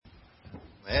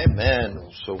Amen.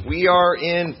 So we are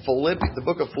in the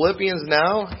book of Philippians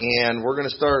now, and we're going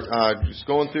to start just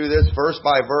going through this verse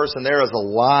by verse, and there is a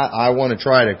lot I want to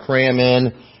try to cram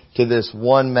in to this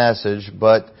one message.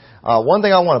 But one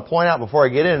thing I want to point out before I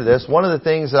get into this, one of the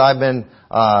things that I've been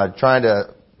trying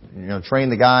to train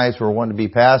the guys who are wanting to be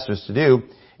pastors to do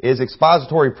is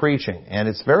expository preaching. And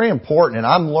it's very important, and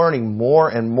I'm learning more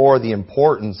and more the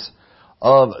importance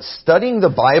of studying the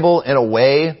Bible in a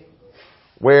way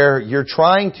where you're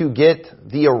trying to get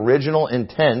the original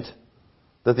intent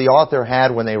that the author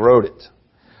had when they wrote it.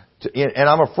 And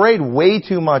I'm afraid way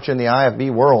too much in the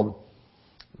IFB world,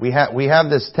 we have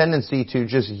this tendency to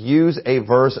just use a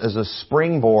verse as a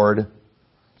springboard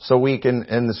so we can,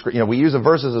 we use a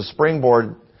verse as a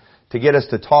springboard to get us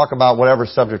to talk about whatever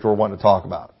subject we're wanting to talk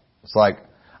about. It's like,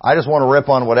 I just want to rip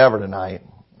on whatever tonight.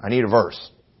 I need a verse,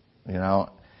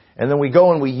 And then we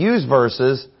go and we use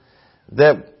verses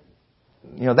that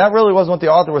that really wasn't what the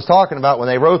author was talking about when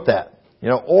they wrote that.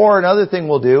 Or another thing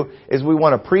we'll do is we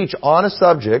want to preach on a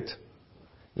subject,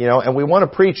 and we want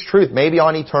to preach truth, maybe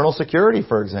on eternal security,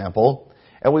 for example,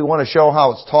 and we want to show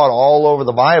how it's taught all over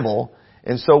the Bible.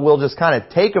 And so we'll just kind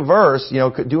of take a verse,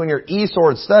 doing your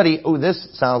e-sword study. Oh, this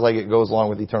sounds like it goes along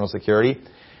with eternal security,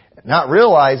 not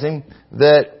realizing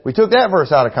that we took that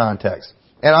verse out of context.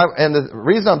 And the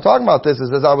reason I'm talking about this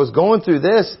is as I was going through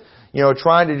this,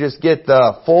 trying to just get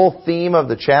the full theme of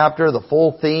the chapter, the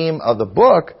full theme of the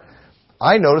book,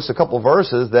 I noticed a couple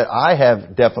verses that I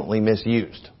have definitely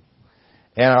misused.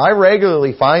 And I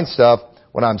regularly find stuff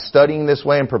when I'm studying this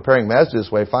way and preparing messages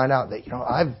this way, find out that,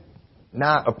 I've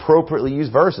not appropriately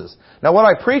used verses. Now, what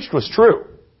I preached was true.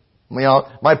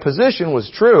 My position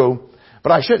was true,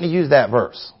 but I shouldn't have used that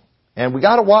verse. And we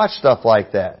got to watch stuff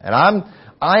like that. And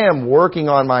I am working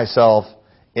on myself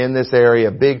in this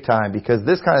area big time because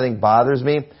this kind of thing bothers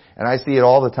me, and I see it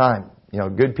all the time.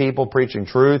 Good people preaching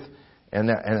truth,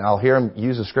 and I'll hear them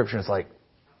use a scripture, and it's like,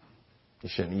 you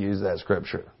shouldn't use that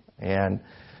scripture. And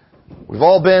we've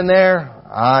all been there.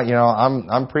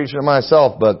 I'm preaching to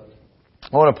myself, but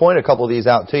I want to point a couple of these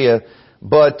out to you.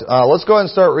 But let's go ahead and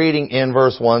start reading in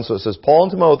verse 1. So it says, Paul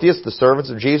and Timotheus, the servants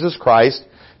of Jesus Christ,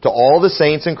 to all the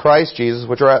saints in Christ Jesus,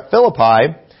 which are at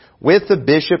Philippi, with the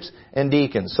bishops and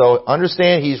deacons. So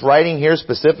understand he's writing here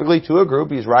specifically to a group.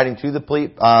 He's writing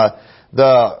to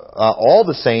all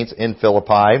the saints in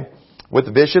Philippi with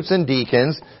the bishops and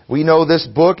deacons. We know this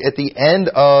book at the end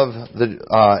of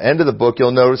the book, you'll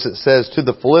notice it says to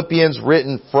the Philippians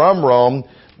written from Rome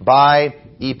by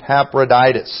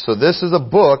Epaphroditus. So this is a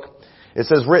book. It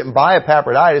says written by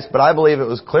Epaphroditus, but I believe it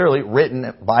was clearly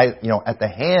written by, at the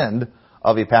hand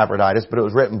of Epaphroditus, but it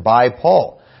was written by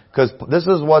Paul. Because this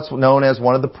is what's known as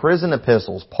one of the prison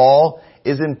epistles. Paul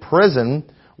is in prison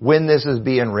when this is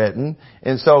being written,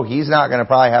 and so he's not going to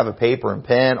probably have a paper and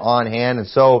pen on hand, and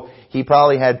so he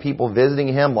probably had people visiting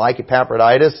him like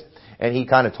Epaphroditus, and he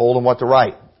kind of told them what to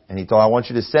write. And he thought, I want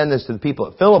you to send this to the people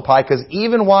at Philippi, because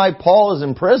even while Paul is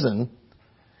in prison,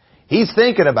 he's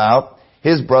thinking about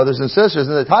his brothers and sisters.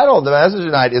 And the title of the message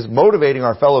tonight is Motivating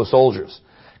Our Fellow Soldiers.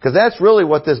 Because that's really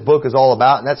what this book is all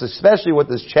about, and that's especially what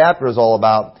this chapter is all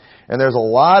about. And there's a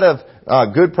lot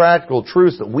of good practical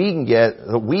truths that we can get,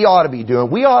 that we ought to be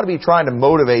doing. We ought to be trying to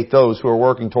motivate those who are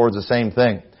working towards the same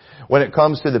thing. When it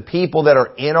comes to the people that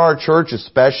are in our church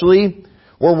especially,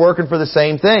 we're working for the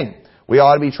same thing. We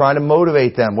ought to be trying to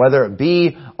motivate them, whether it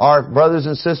be our brothers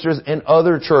and sisters in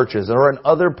other churches or in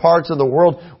other parts of the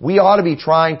world. We ought to be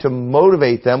trying to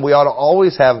motivate them. We ought to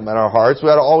always have them in our hearts. We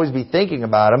ought to always be thinking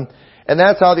about them. And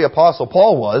that's how the Apostle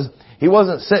Paul was. He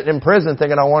wasn't sitting in prison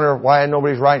thinking, I wonder why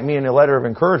nobody's writing me a letter of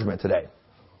encouragement today.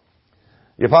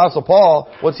 The Apostle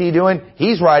Paul, what's he doing?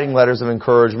 He's writing letters of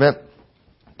encouragement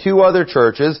to other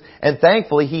churches, and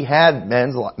thankfully he had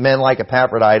men like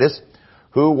Epaphroditus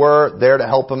who were there to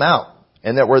help him out,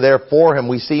 and that were there for him.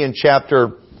 We see in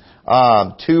chapter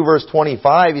 2 verse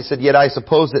 25, he said, Yet I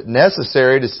suppose it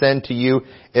necessary to send to you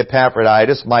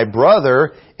Epaphroditus, my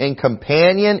brother and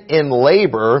companion in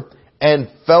labor and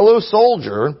fellow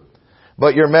soldier,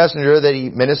 but your messenger that he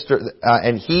ministered,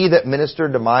 and he that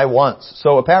ministered to my wants.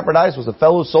 So Epaphroditus was a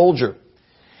fellow soldier.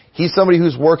 He's somebody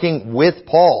who's working with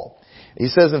Paul. He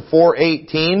says in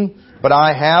 4:18, But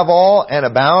I have all and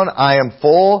abound. I am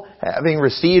full, having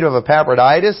received of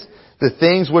Epaphroditus the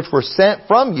things which were sent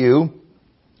from you,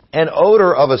 an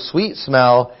odor of a sweet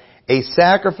smell, a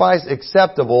sacrifice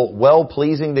acceptable,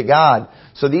 well-pleasing to God.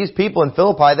 So these people in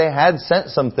Philippi, they had sent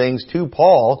some things to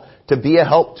Paul to be a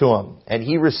help to him. And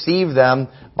he received them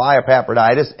by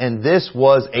Epaphroditus, and this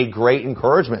was a great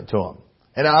encouragement to him.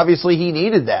 And obviously he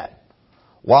needed that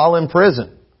while in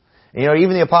prison.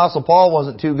 Even the Apostle Paul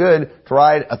wasn't too good to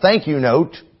write a thank you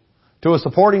note to a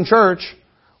supporting church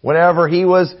whenever he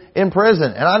was in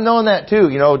prison. And I've known that too.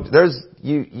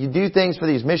 You do things for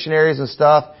these missionaries and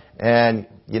stuff, and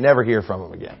you never hear from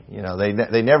them again.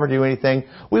 They never do anything.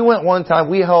 We went one time,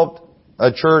 we helped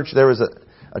a church. There was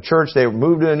a church, they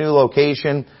moved to a new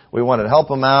location. We wanted to help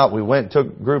them out. We went and took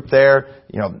a group there,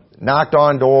 knocked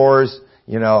on doors.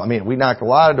 We knocked a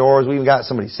lot of doors. We even got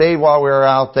somebody saved while we were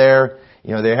out there.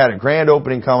 They had a grand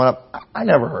opening coming up. I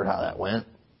never heard how that went.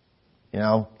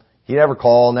 He never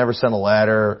called, never sent a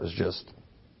letter. It was just,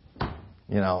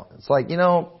 it's like,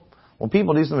 when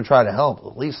people do something to try to help,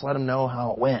 at least let them know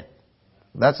how it went.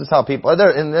 That's just how people,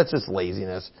 and that's just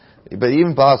laziness. But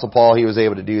even Apostle Paul, he was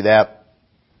able to do that.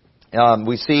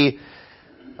 We see,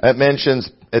 it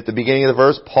mentions at the beginning of the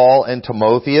verse, Paul and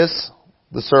Timotheus,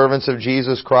 the servants of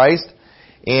Jesus Christ.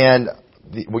 And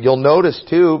you'll notice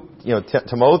too,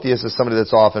 Timotheus is somebody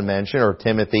that's often mentioned, or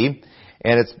Timothy.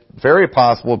 And it's very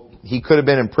possible he could have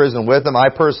been in prison with him. I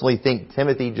personally think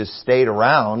Timothy just stayed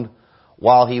around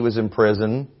while he was in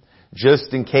prison,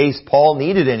 just in case Paul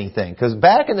needed anything. Because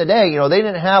back in the day, they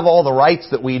didn't have all the rights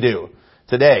that we do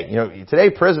today. Today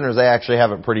prisoners, they actually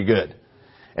have it pretty good.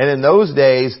 And in those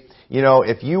days,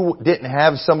 if you didn't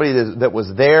have somebody that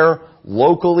was there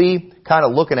locally kind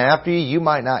of looking after you, you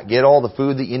might not get all the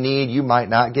food that you need. You might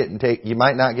not get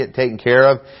taken care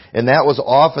of. And that was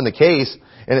often the case.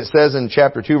 And it says in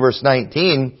chapter 2, verse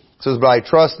 19, it says, "But I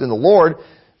trust in the Lord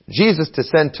Jesus to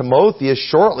send Timotheus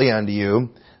shortly unto you,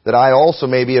 that I also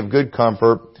may be of good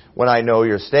comfort when I know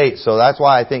your state." So that's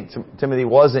why I think Timothy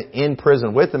wasn't in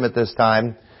prison with him at this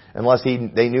time, unless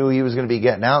they knew he was going to be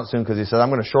getting out soon, because he said, "I'm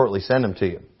going to shortly send him to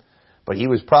you." But he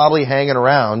was probably hanging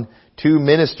around to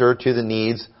minister to the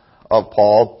needs of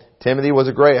Paul. Timothy was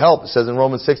a great help. It says in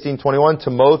Romans 16:21,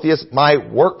 "Timotheus, my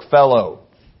work fellow."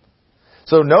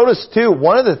 So notice too,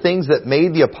 one of the things that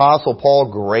made the Apostle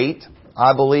Paul great,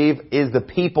 I believe, is the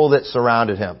people that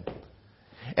surrounded him.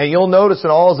 And you'll notice in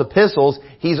all his epistles,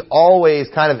 he's always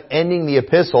kind of ending the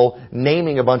epistle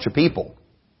naming a bunch of people.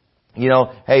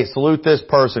 Hey, salute this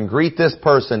person, greet this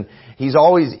person. He's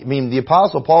always, the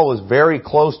Apostle Paul was very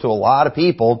close to a lot of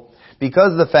people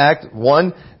because of the fact,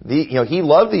 one, he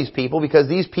loved these people because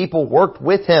these people worked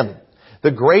with him. The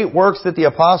great works that the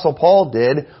Apostle Paul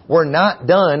did were not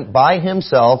done by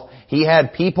himself. He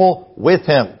had people with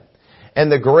him.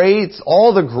 And the greats,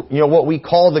 what we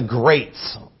call the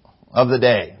greats of the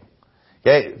day.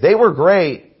 Okay, they were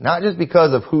great, not just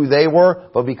because of who they were,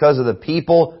 but because of the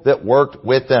people that worked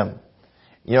with them.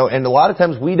 And a lot of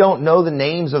times we don't know the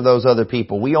names of those other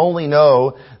people. We only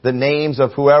know the names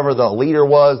of whoever the leader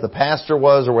was, the pastor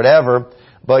was, or whatever.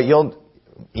 But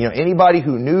anybody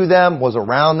who knew them, was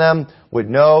around them, would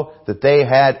know that they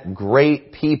had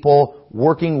great people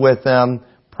working with them,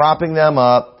 propping them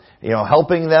up,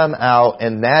 helping them out,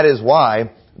 and that is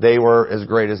why they were as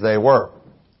great as they were.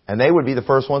 And they would be the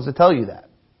first ones to tell you that,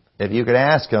 if you could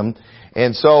ask them.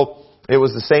 And so, it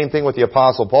was the same thing with the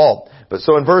Apostle Paul. But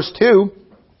so in verse 2,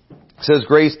 it says,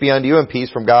 "Grace be unto you and peace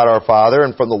from God our Father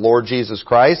and from the Lord Jesus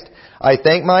Christ. I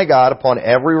thank my God upon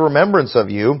every remembrance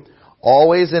of you,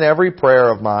 always in every prayer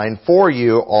of mine for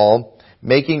you all,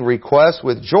 making requests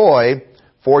with joy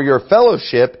for your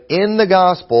fellowship in the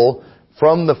gospel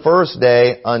from the first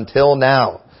day until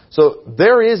now." So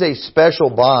there is a special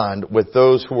bond with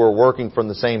those who are working from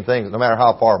the same things, no matter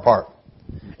how far apart.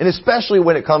 And especially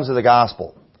when it comes to the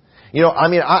gospel.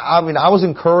 I was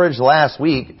encouraged last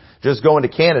week just going to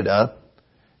Canada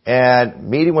and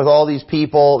meeting with all these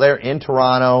people there in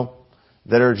Toronto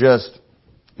that are just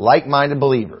like-minded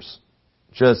believers.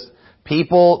 Just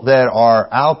people that are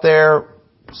out there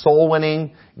soul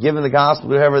winning, giving the gospel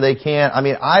to whoever they can.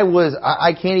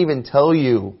 I can't even tell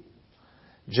you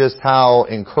just how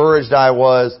encouraged I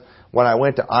was when I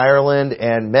went to Ireland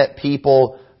and met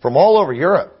people from all over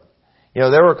Europe.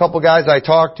 There were a couple guys I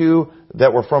talked to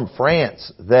that were from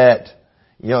France that,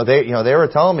 they were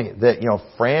telling me that,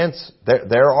 France,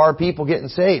 there are people getting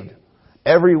saved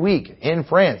every week in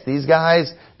France. These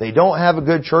guys, they don't have a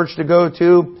good church to go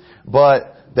to,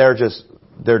 but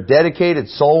they're dedicated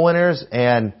soul winners,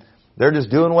 and they're just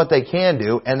doing what they can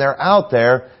do, and they're out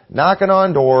there knocking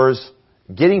on doors,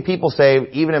 getting people saved,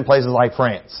 even in places like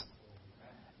France.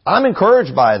 I'm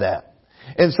encouraged by that.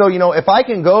 And so, if I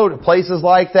can go to places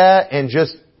like that and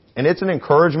it's an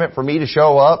encouragement for me to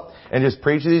show up and just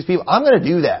preach to these people, I'm going to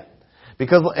do that.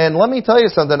 And let me tell you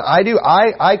something,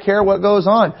 I care what goes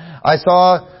on. I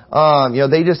saw,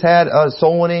 they just had a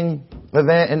soul winning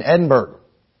event in Edinburgh.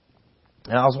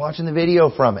 And I was watching the video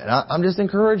from it. And I'm just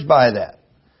encouraged by that.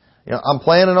 I'm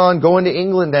planning on going to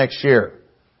England next year.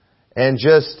 And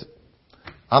just,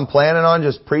 I'm planning on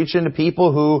just preaching to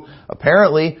people who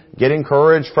apparently get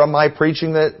encouraged from my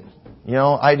preaching that,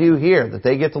 I do here, that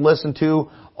they get to listen to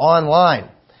online.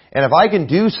 And if I can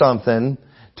do something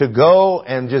to go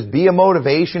and just be a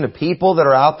motivation to people that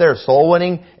are out there soul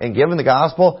winning and giving the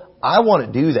gospel, I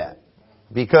want to do that.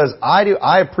 Because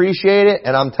I appreciate it,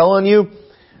 and I'm telling you,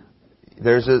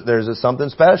 there's something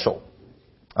special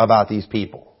about these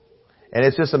people. And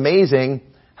it's just amazing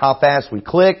how fast we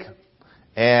click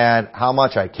and how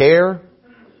much I care.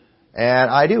 And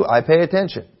I pay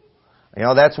attention.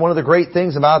 That's one of the great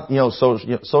things about,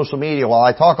 social media. While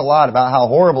I talk a lot about how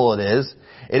horrible it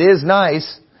is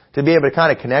nice to be able to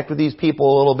kind of connect with these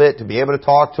people a little bit, to be able to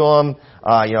talk to them,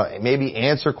 maybe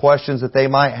answer questions that they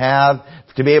might have,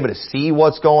 to be able to see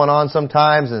what's going on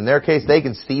sometimes. And in their case, they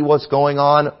can see what's going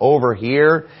on over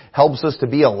here. Helps us to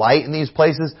be a light in these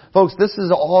places. Folks, this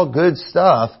is all good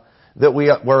stuff that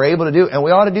we're able to do, and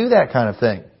we ought to do that kind of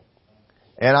thing.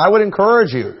 And I would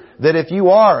encourage you that if you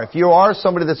are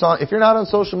somebody that's on, if you're not on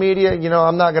social media,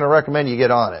 I'm not going to recommend you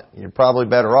get on it. You're probably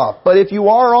better off. But if you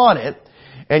are on it,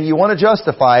 and you want to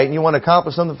justify it, and you want to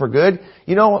accomplish something for good,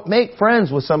 make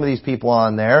friends with some of these people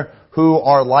on there who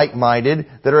are like-minded,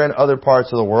 that are in other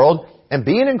parts of the world, and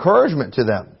be an encouragement to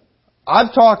them.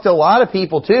 I've talked to a lot of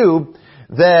people too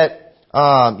that,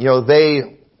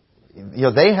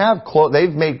 they've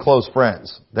made close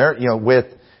friends. They're, with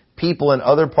people in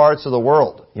other parts of the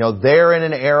world. They're in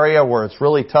an area where it's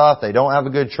really tough. They don't have a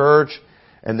good church,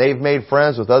 and they've made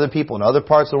friends with other people in other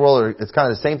parts of the world. It's kind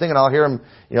of the same thing, and I'll hear them,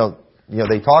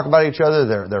 they talk about each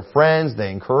other, they're friends,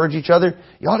 they encourage each other.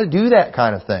 You ought to do that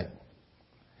kind of thing.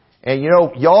 And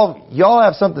y'all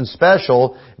have something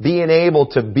special being able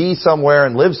to be somewhere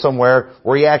and live somewhere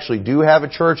where you actually do have a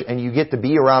church and you get to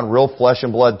be around real flesh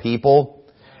and blood people.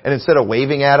 And instead of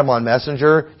waving at them on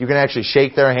Messenger, you can actually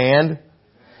shake their hand.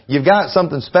 You've got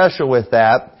something special with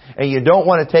that, and you don't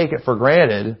want to take it for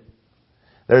granted.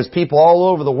 There's people all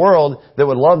over the world that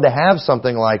would love to have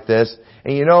something like this.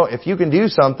 And if you can do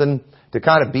something to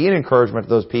kind of be an encouragement to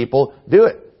those people, do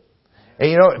it.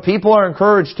 And people are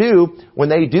encouraged too when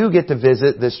they do get to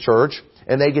visit this church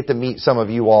and they get to meet some of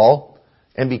you all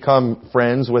and become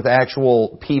friends with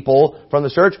actual people from the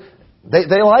church.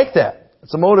 They like that.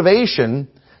 It's a motivation.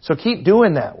 So keep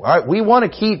doing that. All right? We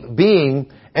want to keep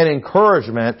being an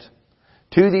encouragement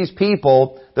to these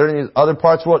people that are in these other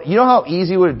parts of the world. You know how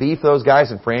easy it would be for those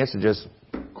guys in France to just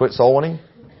quit soul winning?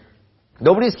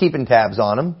 Nobody's keeping tabs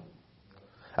on them.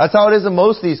 That's how it is in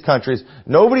most of these countries.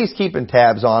 Nobody's keeping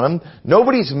tabs on them.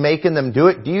 Nobody's making them do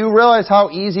it. Do you realize how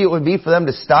easy it would be for them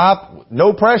to stop?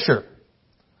 No pressure.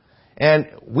 And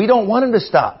we don't want them to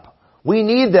stop. We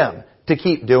need them to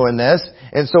keep doing this.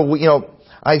 And so,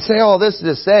 I say all this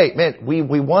to say, man,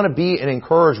 we want to be an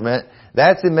encouragement.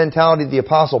 That's the mentality the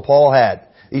Apostle Paul had.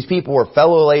 These people were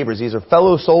fellow laborers. These are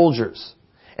fellow soldiers.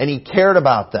 And he cared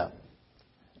about them.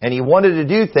 And he wanted to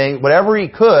do things, whatever he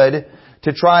could,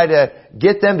 to try to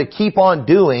get them to keep on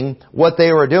doing what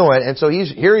they were doing. And so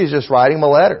he's just writing them a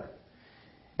letter.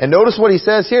 And notice what he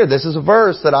says here. This is a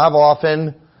verse that I've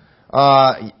often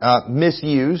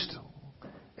misused.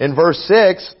 In verse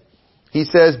 6, he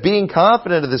says, being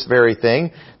confident of this very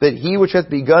thing, that he which hath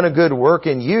begun a good work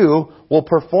in you will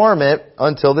perform it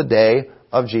until the day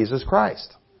of Jesus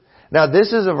Christ. Now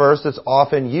this is a verse that's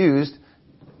often used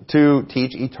to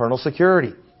teach eternal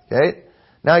security. Okay?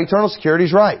 Now eternal security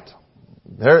is right.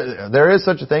 There is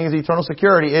such a thing as eternal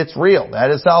security. It's real.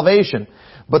 That is salvation.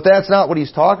 But that's not what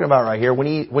he's talking about right here. When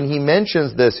he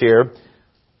mentions this here,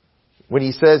 when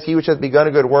he says, he which hath begun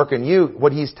a good work in you,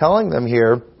 what he's telling them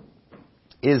here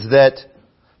is that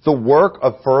the work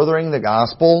of furthering the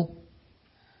gospel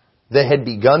that had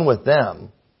begun with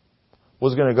them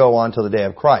was going to go on till the day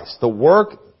of Christ. The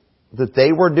work that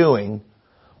they were doing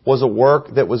was a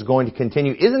work that was going to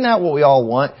continue. Isn't that what we all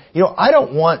want? I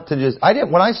don't want to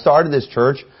when I started this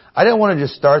church, I didn't want to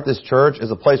just start this church as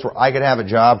a place where I could have a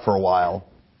job for a while,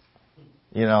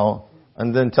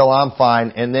 and then until I'm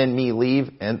fine, and then me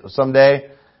leave and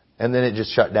someday, and then it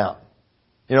just shut down.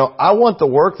 I want the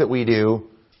work that we do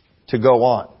to go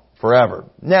on forever.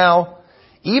 Now,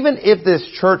 even if this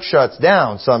church shuts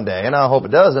down someday, and I hope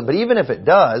it doesn't, but even if it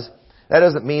does, that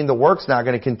doesn't mean the work's not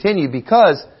going to continue,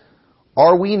 because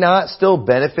are we not still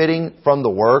benefiting from the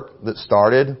work that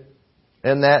started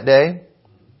in that day?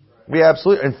 We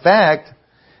absolutely. In fact,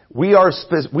 we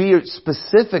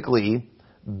specifically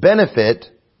benefit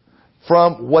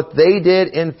from what they did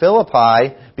in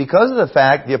Philippi because of the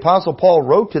fact the Apostle Paul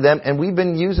wrote to them, and we've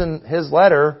been using his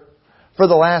letter for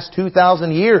the last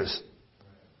 2,000 years.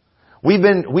 We've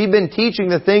been teaching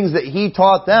the things that he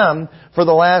taught them for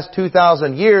the last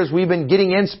 2,000 years. We've been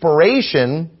getting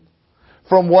inspiration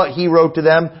from what he wrote to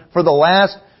them for the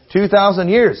last 2,000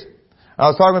 years. I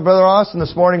was talking with Brother Austin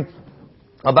this morning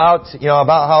about how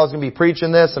I was going to be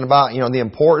preaching this and about, the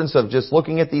importance of just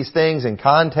looking at these things in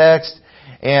context.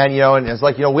 And, and it's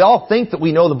like, we all think that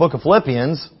we know the book of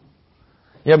Philippians,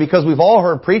 because we've all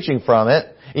heard preaching from it,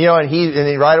 and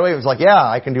he right away was like, yeah,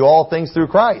 I can do all things through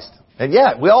Christ. And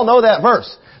yeah, we all know that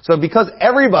verse. So because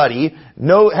everybody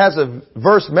has a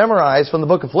verse memorized from the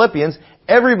book of Philippians,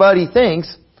 everybody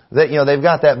thinks that, they've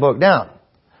got that book down.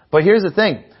 But here's the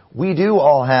thing. We do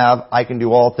all have, I can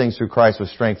do all things through Christ which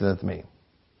strengtheneth me.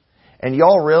 And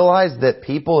y'all realize that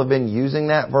people have been using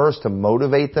that verse to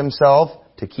motivate themselves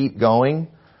to keep going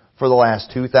for the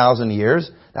last 2,000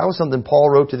 years? That was something Paul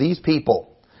wrote to these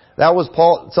people. That was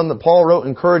something that Paul wrote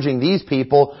encouraging these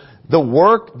people. The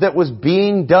work that was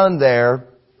being done there,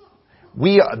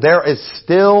 there is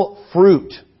still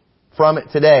fruit from it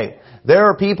today. There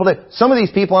are people some of these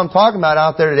people I'm talking about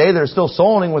out there today that are still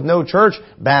souling with no church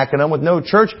backing them, with no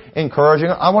church encouraging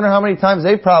them. I wonder how many times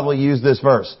they've probably used this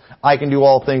verse. I can do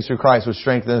all things through Christ which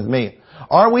strengtheneth me.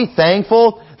 Aren't we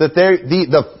thankful that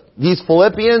these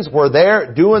Philippians were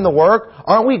there doing the work?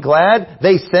 Aren't we glad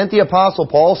they sent the Apostle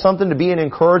Paul something to be an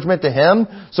encouragement to him,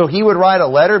 so he would write a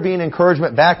letter being an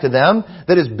encouragement back to them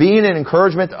that is being an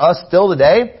encouragement to us still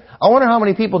today? I wonder how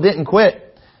many people didn't quit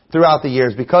throughout the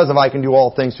years because of I can do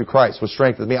all things through Christ which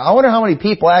strengtheneth me. I wonder how many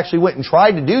people actually went and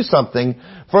tried to do something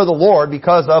for the Lord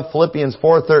because of Philippians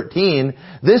 4:13.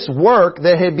 This work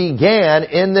that had began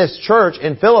in this church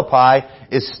in Philippi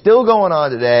is still going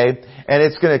on today, and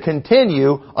it's going to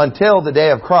continue until the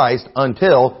day of Christ,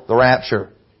 until the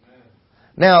rapture.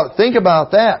 Now, think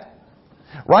about that.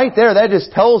 Right there, that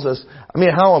just tells us,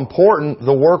 how important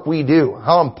the work we do,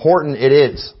 how important it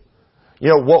is.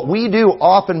 What we do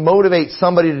often motivates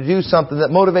somebody to do something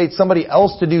that motivates somebody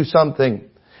else to do something.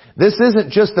 This isn't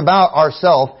just about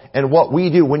ourselves and what we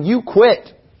do. When you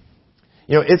quit,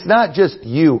 it's not just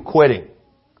you quitting.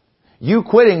 You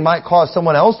quitting might cause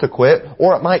someone else to quit,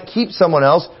 or it might keep someone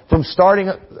else from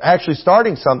starting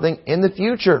something in the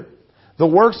future. The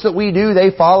works that we do,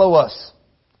 they follow us.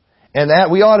 And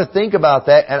that we ought to think about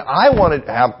that. And I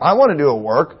want to do a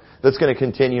work that's going to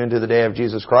continue into the day of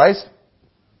Jesus Christ.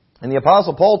 And the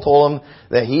Apostle Paul told him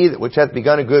that he which hath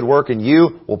begun a good work in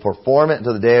you will perform it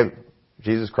until the day of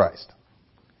Jesus Christ.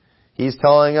 He's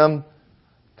telling them,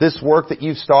 this work that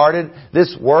you've started,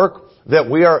 this work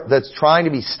that's trying to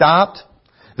be stopped,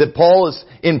 that Paul is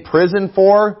in prison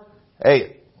for,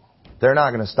 hey, they're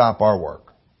not going to stop our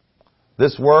work.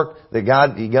 This work that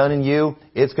God begun in you,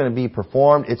 it's going to be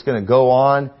performed, it's going to go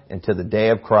on into the day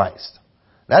of Christ.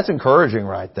 That's encouraging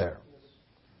right there.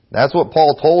 That's what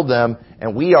Paul told them,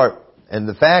 and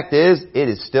the fact is, it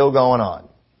is still going on.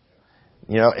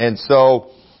 And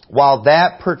so, while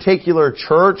that particular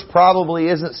church probably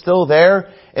isn't still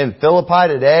there in Philippi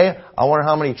today, I wonder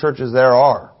how many churches there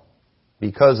are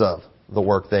because of the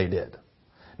work they did.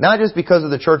 Not just because of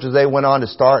the churches they went on to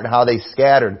start and how they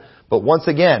scattered, but once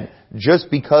again,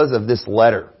 just because of this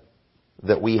letter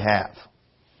that we have.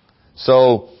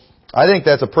 So, I think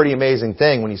that's a pretty amazing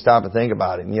thing when you stop and think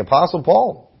about it. And the Apostle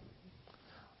Paul,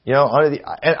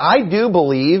 and I do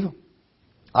believe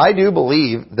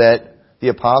that the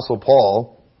Apostle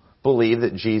Paul believed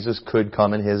that Jesus could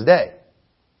come in his day.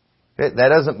 That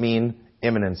doesn't mean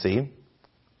imminency.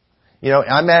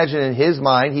 I imagine in his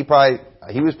mind, he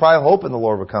was probably hoping the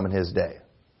Lord would come in his day.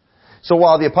 So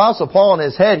while the Apostle Paul in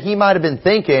his head, he might have been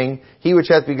thinking, he which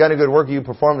hath begun a good work you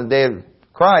perform in the day of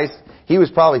Christ, he was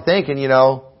probably thinking,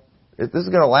 this is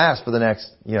going to last for the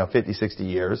next, 50, 60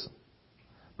 years.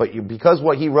 But because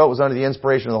what he wrote was under the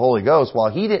inspiration of the Holy Ghost,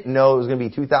 while he didn't know it was going to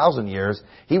be 2,000 years,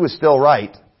 he was still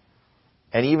right.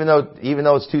 And even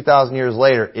though it's 2,000 years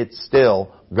later, it's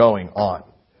still going on.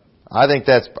 I think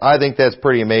that's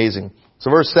pretty amazing. So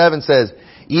verse 7 says,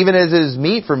 even as it is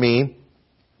meet for me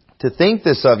to think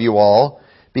this of you all,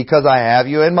 because I have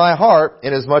you in my heart,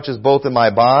 inasmuch as both in my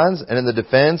bonds and in the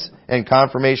defense and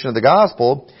confirmation of the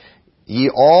gospel, ye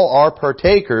all are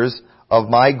partakers of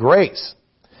my grace.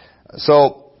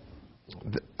 So,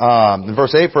 in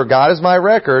verse 8, for God is my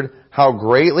record, how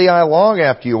greatly I long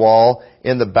after you all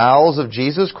in the bowels of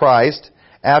Jesus Christ.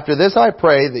 After this I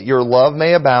pray that your love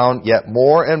may abound yet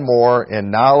more and more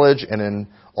in knowledge and in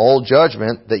all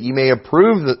judgment, that ye may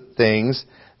approve the things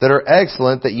that are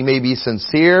excellent, that ye may be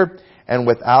sincere and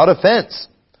without offense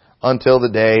until the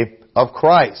day of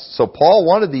Christ. So Paul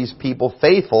wanted these people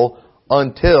faithful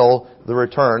until the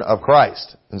return of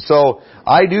Christ. And so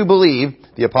I do believe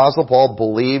the Apostle Paul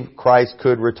believed Christ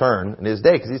could return in his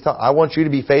day, because he's I want you to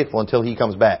be faithful until he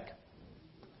comes back.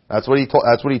 That's what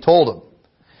he told them.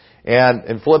 And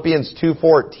in Philippians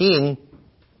 2:14,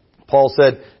 Paul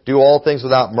said, do all things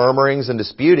without murmurings and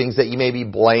disputings, that ye may be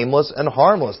blameless and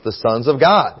harmless, the sons of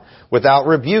God, without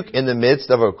rebuke in the midst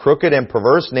of a crooked and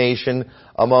perverse nation,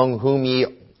 among whom ye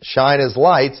shine as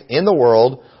lights in the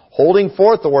world, holding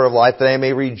forth the word of life, that I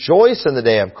may rejoice in the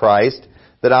day of Christ,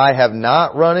 that I have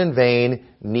not run in vain,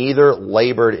 neither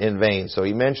labored in vain. So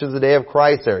he mentions the day of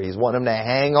Christ there. He's wanting them to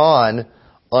hang on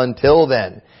until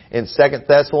then. In 2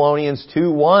 Thessalonians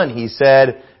 2:1, he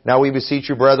said, now we beseech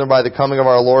you, brethren, by the coming of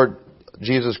our Lord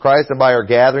Jesus Christ, and by our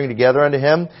gathering together unto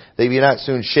Him, that ye be not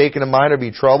soon shaken in mind or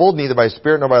be troubled, neither by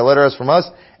spirit nor by letter as from us,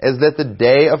 as that the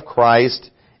day of Christ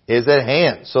is at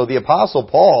hand. So the Apostle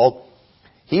Paul,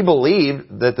 he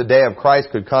believed that the day of Christ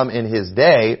could come in his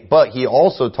day, but he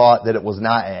also taught that it was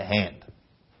not at hand.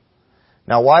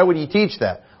 Now, why would he teach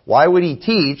that? Why would he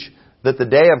teach that the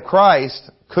day of Christ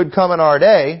could come in our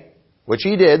day, which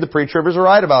he did, the pre-tribbers are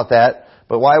right about that,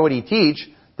 but why would he teach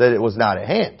that it was not at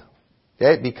hand?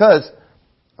 Okay? Because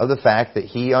of the fact that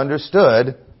he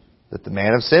understood that the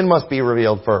man of sin must be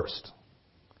revealed first.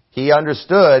 He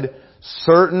understood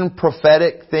certain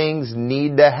prophetic things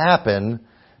need to happen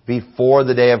before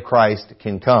the day of Christ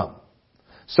can come.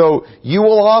 So you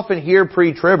will often hear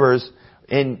pre-tribbers,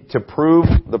 to prove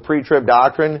the pre-trib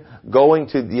doctrine, going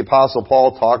to the Apostle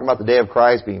Paul, talking about the day of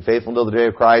Christ, being faithful until the day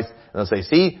of Christ, and they'll say,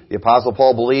 see, the Apostle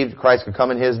Paul believed Christ could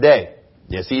come in his day.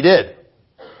 Yes, he did.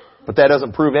 But that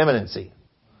doesn't prove imminency.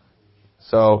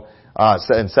 So,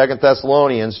 in 2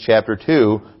 Thessalonians chapter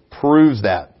 2 proves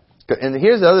that. And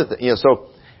here's the other thing,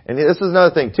 and this is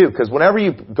another thing too, because whenever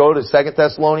you go to 2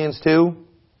 Thessalonians 2,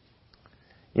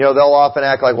 they'll often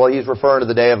act like, well, he's referring to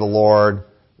the day of the Lord,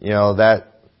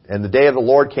 and the day of the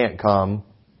Lord can't come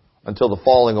until the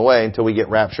falling away, until we get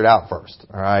raptured out first.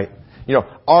 All right?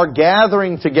 Our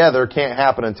gathering together can't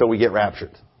happen until we get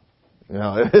raptured.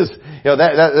 They'll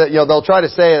try to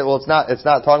say, well, it's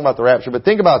not talking about the rapture, but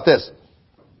think about this.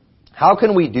 How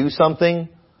can we do something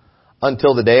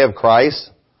until the day of Christ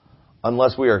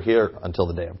unless we are here until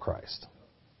the day of Christ?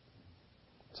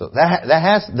 So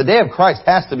the day of Christ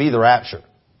has to be the rapture.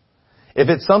 If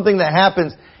it's something that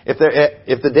happens, if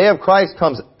the day of Christ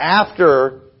comes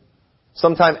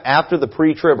sometime after the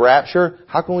pre-trib rapture,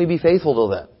 how can we be faithful till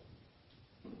then?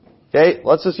 Okay,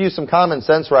 let's just use some common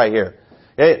sense right here.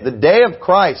 Okay, the day of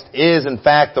Christ is in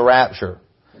fact the rapture.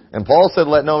 And Paul said,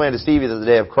 let no man deceive you that the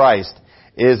day of Christ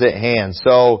is at hand.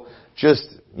 So just,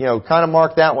 kind of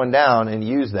mark that one down and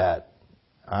use that.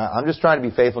 I'm just trying to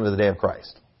be faithful to the day of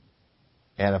Christ.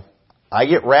 And if I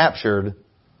get raptured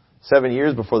 7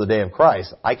 years before the day of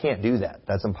Christ, I can't do that.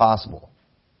 That's impossible.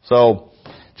 So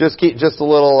just a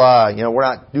little, we're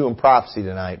not doing prophecy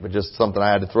tonight, but just something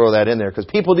I had to throw that in there, because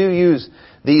people do use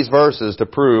these verses to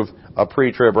prove a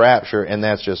pre-trib rapture, and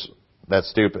that's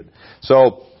stupid.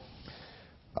 So,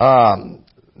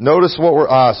 notice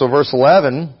so verse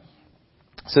 11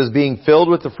 says, being filled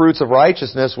with the fruits of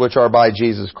righteousness which are by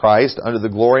Jesus Christ, unto the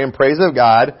glory and praise of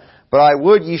God. But I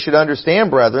would ye should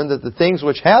understand, brethren, that the things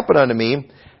which happen unto me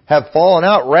have fallen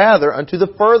out rather unto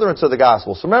the furtherance of the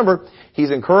gospel. So remember, he's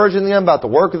encouraging them about the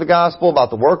work of the gospel, about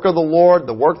the work of the Lord,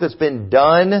 the work that's been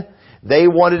done. They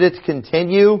wanted it to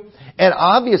continue. And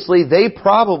obviously, they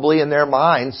probably in their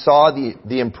minds saw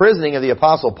the imprisoning of the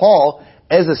Apostle Paul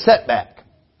as a setback.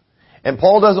 And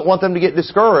Paul doesn't want them to get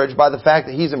discouraged by the fact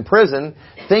that he's in prison,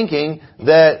 thinking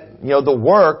that, the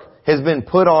work has been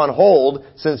put on hold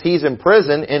since he's in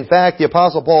prison. In fact, the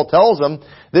Apostle Paul tells them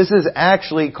this has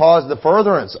actually caused the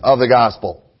furtherance of the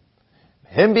gospel.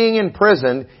 Him being in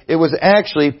prison, it was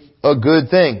actually a good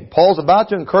thing. Paul's about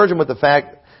to encourage him with the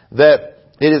fact that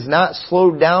it has not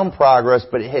slowed down progress,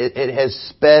 but it has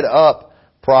sped up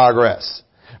progress.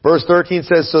 Verse 13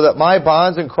 says, so that my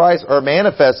bonds in Christ are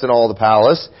manifest in all the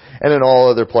palace and in all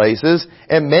other places,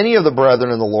 and many of the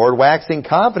brethren in the Lord, waxing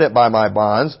confident by my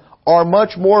bonds, are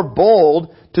much more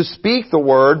bold to speak the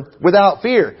word without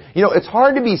fear. It's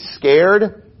hard to be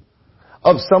scared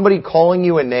of somebody calling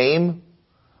you a name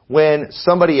when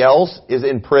somebody else is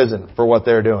in prison for what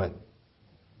they're doing.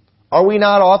 Are we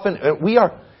not often? We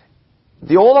are.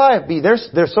 The old IFB,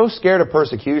 they're so scared of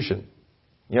persecution.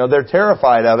 They're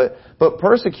terrified of it. But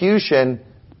persecution,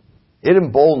 it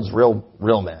emboldens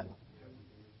real men.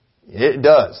 It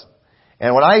does.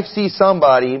 And when I see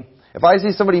somebody, if I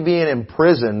see somebody being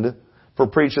imprisoned for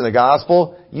preaching the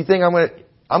gospel, you think I'm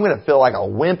going to feel like a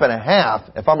wimp and a half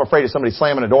if I'm afraid of somebody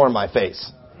slamming a door in my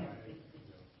face.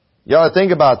 You ought to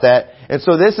think about that. And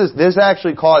so this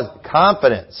actually caused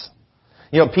confidence.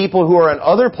 People who are in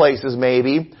other places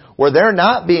maybe where they're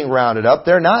not being rounded up,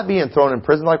 they're not being thrown in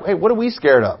prison, like, hey, what are we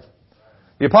scared of?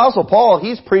 The Apostle Paul,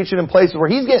 he's preaching in places where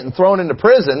he's getting thrown into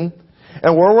prison,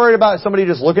 and we're worried about somebody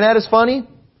just looking at us funny.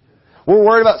 We're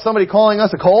worried about somebody calling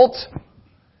us a cult.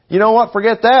 You know what?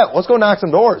 Forget that. Let's go knock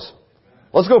some doors.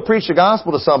 Let's go preach the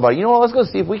gospel to somebody. You know what? Let's go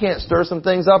see if we can't stir some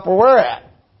things up where we're at.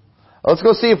 Let's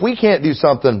go see if we can't do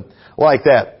something like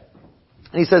that.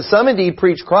 And he says, some indeed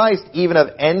preach Christ even of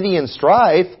envy and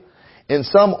strife, and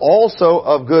some also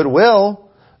of goodwill.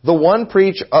 The one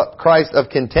preach Christ of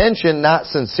contention, not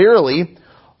sincerely,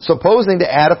 supposing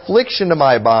to add affliction to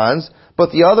my bonds,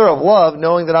 but the other of love,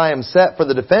 knowing that I am set for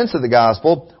the defense of the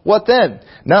gospel. What then?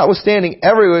 Notwithstanding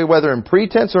every way, whether in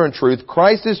pretense or in truth,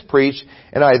 Christ is preached,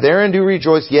 and I therein do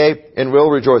rejoice, yea, and will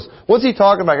rejoice. What's he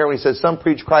talking about here when he says some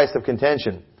preach Christ of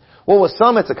contention? Well, with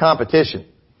some it's a competition.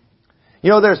 You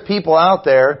know, there's people out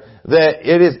there that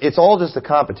it's all just a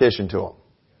competition to them.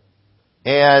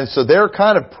 And so they're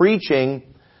kind of preaching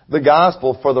the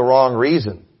gospel for the wrong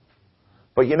reason.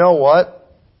 But you know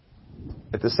what?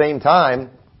 At the same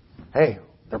time, hey,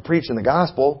 they're preaching the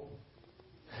gospel.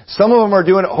 Some of them are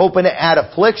doing it hoping to add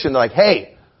affliction. They're like,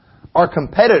 hey, our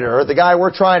competitor, the guy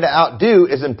we're trying to outdo,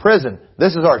 is in prison.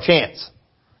 This is our chance.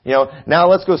 You know, now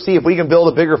let's go see if we can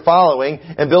build a bigger following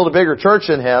and build a bigger church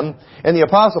than him. And the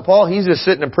Apostle Paul, he's just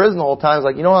sitting in prison the whole time. He's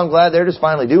like, you know, I'm glad they're just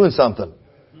finally doing something.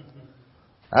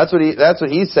 That's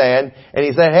what he's saying. And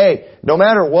he said, hey, no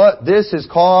matter what, this has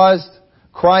caused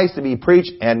Christ to be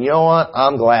preached. And you know what?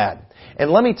 I'm glad. And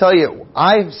let me tell you,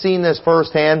 I've seen this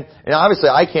firsthand. And obviously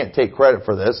I can't take credit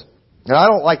for this. And I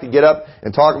don't like to get up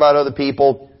and talk about other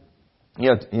people,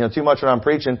 you know, too much when I'm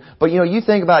preaching. But you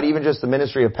think about even just the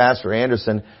ministry of Pastor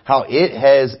Anderson, how it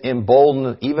has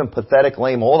emboldened even pathetic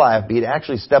lame old IFB to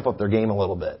actually step up their game a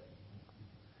little bit.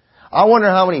 I wonder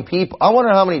how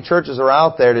many churches are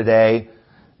out there today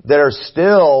that are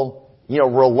still,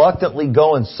 reluctantly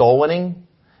going soul winning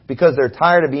because they're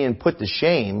tired of being put to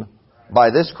shame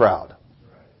by this crowd.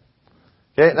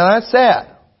 Okay, now that's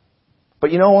sad.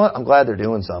 But you know what? I'm glad they're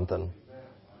doing something.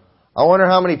 I wonder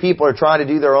how many people are trying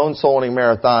to do their own soul winning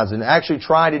marathons and actually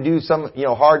try to do some,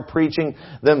 hard preaching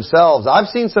themselves. I've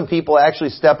seen some people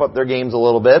actually step up their games a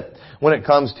little bit when it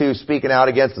comes to speaking out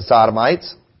against the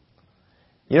sodomites.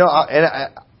 And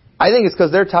I think it's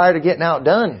because they're tired of getting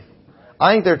outdone.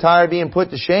 I think they're tired of being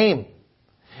put to shame.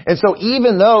 And so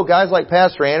even though guys like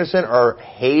Pastor Anderson are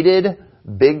hated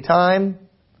big time,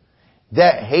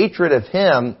 that hatred of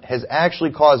him has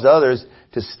actually caused others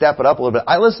to step it up a little bit.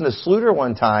 I listened to Sluter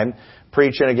one time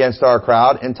preaching against our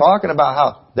crowd and talking about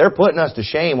how they're putting us to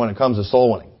shame when it comes to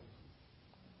soul winning.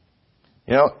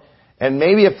 And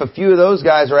maybe if a few of those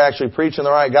guys are actually preaching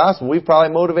the right gospel, we've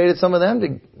probably motivated some of them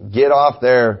to get off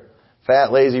their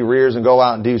fat, lazy rears and go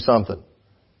out and do something.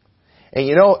 And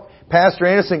Pastor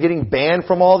Anderson getting banned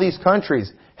from all these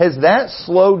countries, has that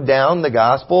slowed down the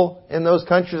gospel in those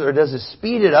countries, or does it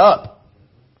speed it up?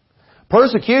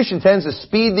 Persecution tends to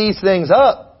speed these things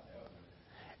up.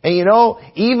 And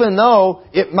even though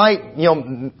it might,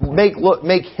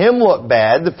 make him look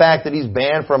bad, the fact that he's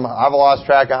banned from, I've lost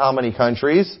track of how many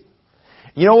countries,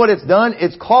 you know what it's done?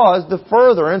 It's caused the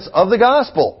furtherance of the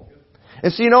gospel.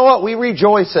 And so you know what? We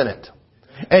rejoice in it.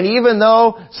 And even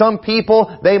though some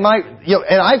people, they might,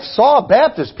 and I saw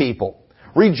Baptist people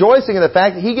rejoicing in the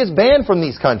fact that he gets banned from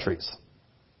these countries.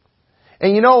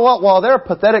 And you know what? While they're a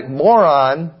pathetic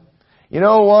moron, you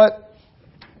know what?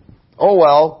 Oh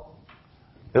well.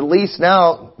 At least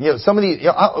now, some of these,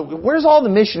 where's all the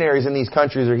missionaries in these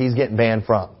countries where he's getting banned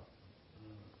from?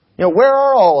 Where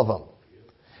are all of them?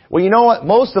 Well, you know what?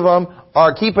 Most of them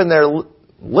are keeping their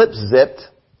lips zipped.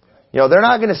 They're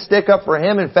not going to stick up for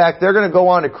him. In fact, they're going to go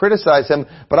on to criticize him.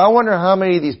 But I wonder how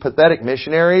many of these pathetic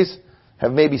missionaries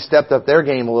have maybe stepped up their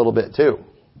game a little bit too.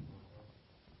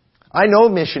 I know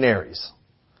missionaries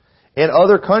in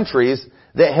other countries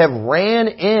that have ran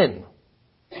in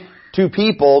to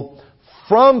people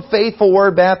from Faithful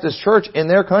Word Baptist Church in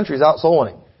their countries out soul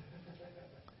winning.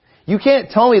 You can't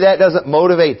tell me that doesn't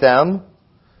motivate them.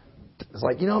 It's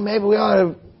like, maybe we ought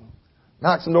to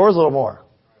knock some doors a little more.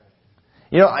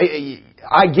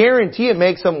 I guarantee it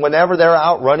makes them, whenever they're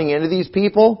out running into these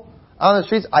people on the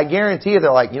streets, I guarantee you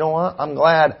they're like, you know what? I'm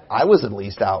glad I was at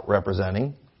least out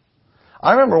representing.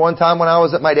 I remember one time when I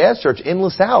was at my dad's church in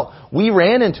LaSalle, we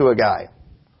ran into a guy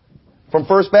from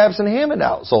First Baptist in Hammond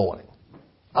out soul winning.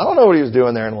 I don't know what he was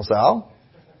doing there in LaSalle.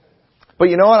 But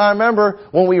you know what? I remember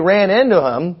when we ran into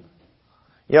him,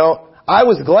 I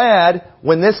was glad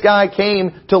when this guy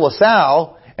came to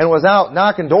LaSalle and was out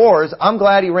knocking doors. I'm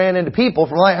glad he ran into people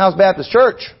from Lighthouse Baptist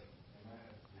Church.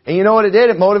 And you know what it did?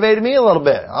 It motivated me a little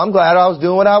bit. I'm glad I was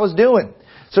doing what I was doing.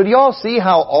 So do y'all see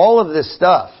how all of this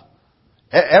stuff,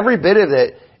 every bit of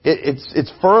it,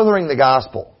 it's furthering the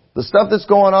gospel. The stuff that's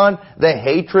going on, the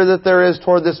hatred that there is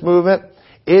toward this movement,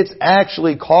 It's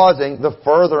actually causing the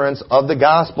furtherance of the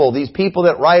gospel. These people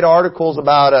that write articles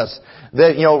about us,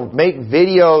 that, make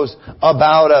videos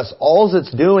about us, all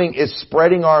it's doing is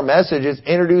spreading our message. It's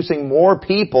introducing more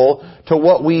people to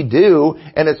what we do,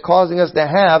 and it's causing us to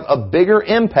have a bigger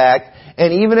impact.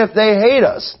 And even if they hate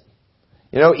us,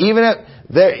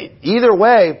 either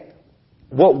way,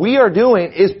 what we are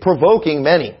doing is provoking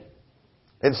many.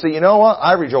 And so, you know what?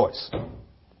 I rejoice.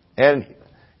 And,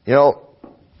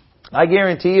 I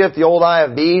guarantee you if the old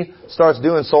IFB starts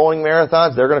doing souling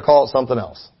marathons, they're going to call it something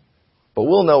else. But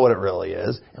we'll know what it really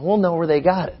is, and we'll know where they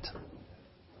got it.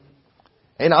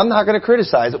 And I'm not going to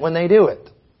criticize it when they do it.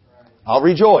 I'll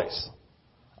rejoice.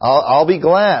 I'll be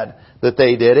glad that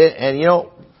they did it. And,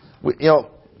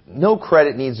 no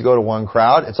credit needs to go to one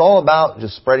crowd. It's all about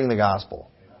just spreading the gospel.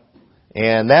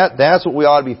 And that's what we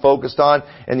ought to be focused on.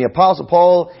 And the Apostle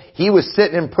Paul, he was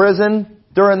sitting in prison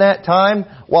during that time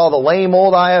while the lame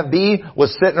old IFB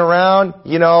was sitting around,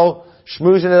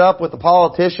 schmoozing it up with the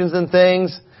politicians and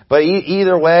things. But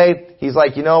either way, he's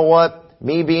like, you know what?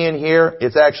 Me being here,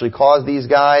 it's actually caused these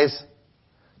guys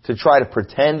to try to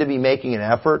pretend to be making an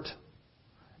effort.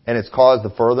 And it's caused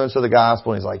the furtherance of the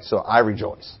gospel. And he's like, so I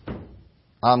rejoice.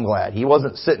 I'm glad. He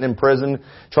wasn't sitting in prison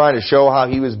trying to show how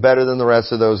he was better than the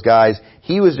rest of those guys.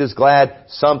 He was just glad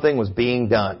something was being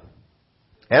done.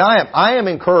 And I am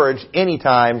encouraged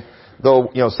anytime,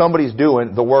 though, somebody's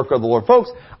doing the work of the Lord. Folks,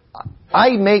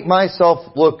 I make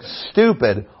myself look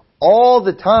stupid all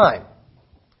the time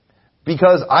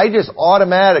because I just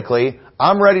automatically,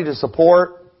 I'm ready to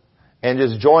support and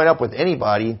just join up with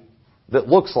anybody that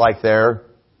looks like they're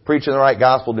preaching the right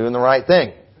gospel, doing the right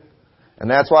thing. And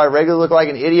that's why I regularly look like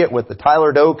an idiot with the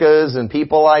Tyler Dokas and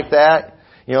people like that.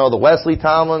 The Wesley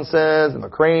Tomlinsons and the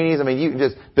Craneys. You can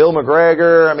just, Bill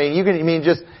McGregor.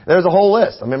 There's a whole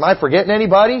list. Am I forgetting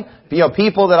anybody?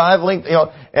 People that I've linked,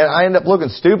 and I end up looking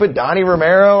stupid. Donnie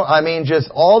Romero. just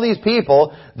all these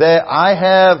people that I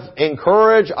have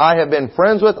encouraged, I have been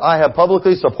friends with, I have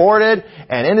publicly supported,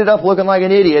 and ended up looking like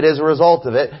an idiot as a result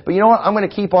of it. But you know what? I'm going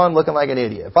to keep on looking like an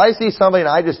idiot. If I see somebody and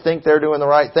I just think they're doing the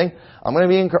right thing, I'm going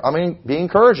to be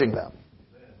encouraging them.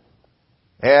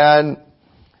 And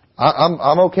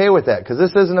I'm okay with that because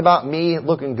this isn't about me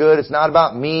looking good. It's not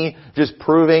about me just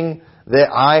proving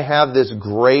that I have this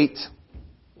great,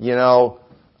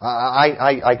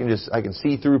 I can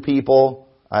see through people.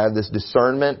 I have this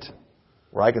discernment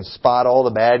where I can spot all the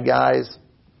bad guys.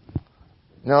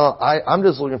 No, I'm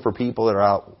just looking for people that are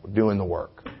out doing the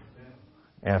work.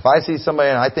 And if I see somebody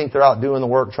and I think they're out doing the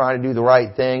work, trying to do the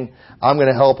right thing, I'm going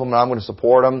to help them and I'm going to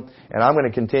support them and I'm going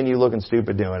to continue looking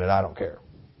stupid doing it. I don't care.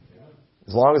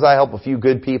 As long as I help a few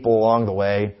good people along the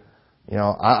way,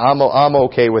 I'm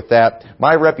okay with that.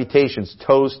 My reputation's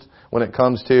toast when it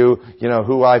comes to,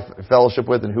 who I fellowship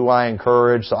with and who I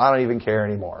encourage, so I don't even care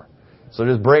anymore. So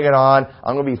just bring it on.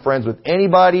 I'm going to be friends with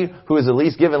anybody who is at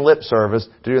least giving lip service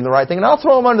to doing the right thing, and I'll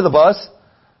throw them under the bus.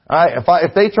 All right,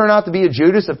 if they turn out to be a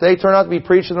Judas, if they turn out to be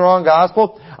preaching the wrong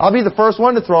gospel, I'll be the first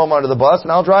one to throw them under the bus,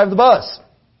 and I'll drive the bus.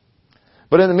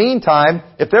 But in the meantime,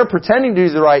 if they're pretending to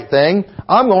do the right thing,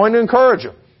 I'm going to encourage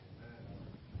them.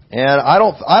 And I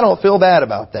don't feel bad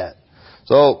about that.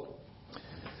 So,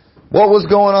 what was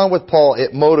going on with Paul?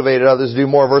 It motivated others to do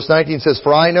more. Verse 19 says,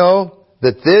 "For I know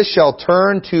that this shall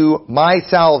turn to my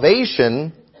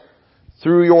salvation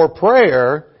through your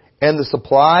prayer and the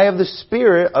supply of the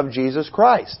Spirit of Jesus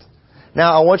Christ."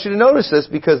 Now, I want you to notice this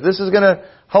because this is going to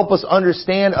help us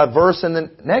understand a verse in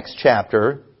the next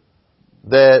chapter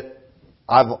that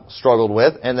I've struggled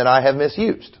with and that I have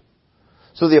misused.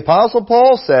 So the Apostle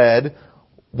Paul said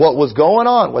what was going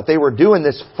on, what they were doing,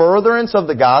 this furtherance of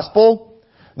the gospel,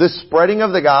 this spreading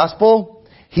of the gospel,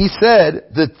 he said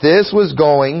that this was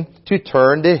going to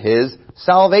turn to his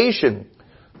salvation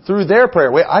through their prayer.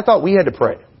 Wait, I thought we had to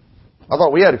pray. I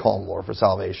thought we had to call on the Lord for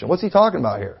salvation. What's he talking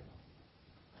about here?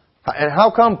 And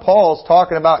how come Paul's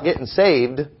talking about getting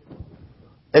saved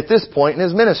at this point in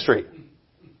his ministry?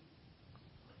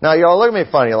 Now, y'all look at me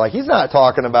funny, like he's not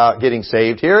talking about getting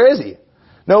saved here, is he?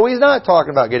 No, he's not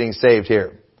talking about getting saved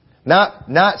here.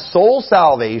 Not soul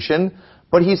salvation,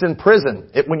 but he's in prison.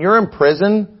 When you're in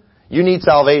prison, you need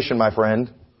salvation, my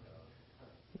friend.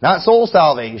 Not soul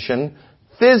salvation,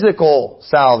 physical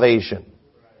salvation.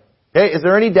 Okay, is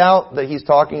there any doubt that he's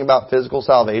talking about physical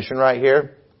salvation right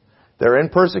here? They're in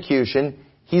persecution.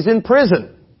 He's in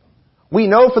prison. We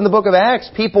know from the book of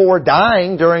Acts, people were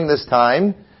dying during this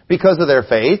time because of their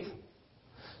faith.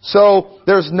 So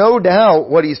there's no doubt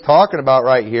what he's talking about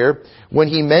right here when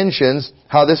he mentions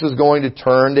how this is going to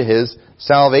turn to his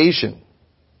salvation.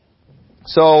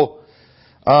 So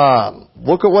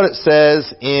look at what it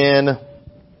says in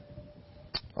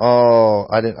Oh,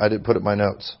 I didn't put it in my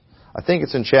notes. I think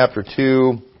it's in chapter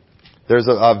 2. There's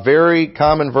a very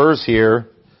common verse here.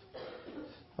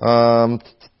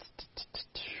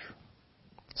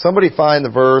 Somebody find the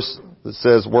verse that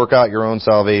says, work out your own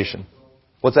salvation.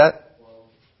 What's that?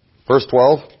 Verse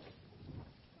 12?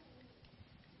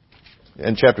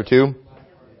 In chapter 2?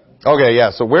 Okay, yeah.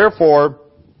 So wherefore,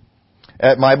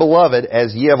 at my beloved,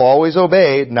 as ye have always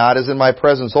obeyed, not as in my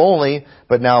presence only,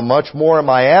 but now much more in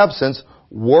my absence,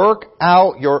 work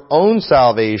out your own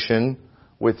salvation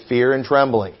with fear and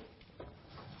trembling.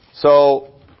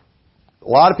 So, a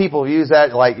lot of people use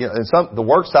that, like, the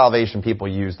work salvation people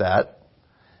use that.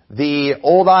 The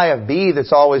old IFB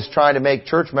that's always trying to make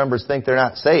church members think they're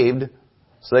not saved,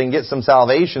 so they can get some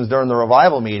salvations during the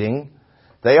revival meeting,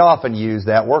 they often use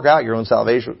that. Work out your own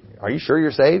salvation. Are you sure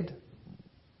you're saved?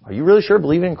 Are you really sure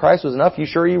believing in Christ was enough? You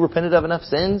sure you repented of enough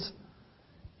sins?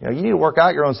 You need to work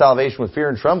out your own salvation with fear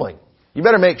and trembling. You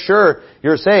better make sure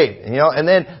you're saved. And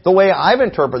then the way I've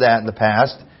interpreted that in the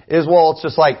past is, well, it's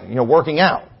just like, working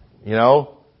out.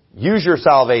 Use your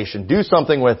salvation. Do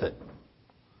something with it.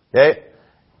 Okay?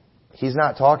 He's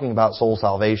not talking about soul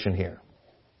salvation here.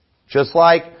 Just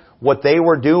like what they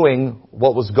were doing,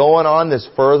 what was going on, this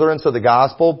furtherance of the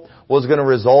gospel, was going to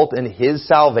result in his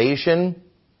salvation.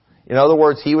 In other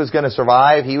words, he was going to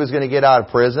survive. He was going to get out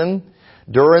of prison.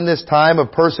 During this time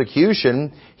of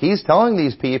persecution, he's telling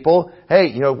these people,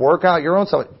 hey, work out your own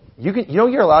salvation.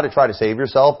 You're allowed to try to save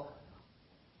yourself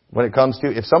when it comes to,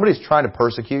 if somebody's trying to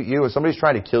persecute you, if somebody's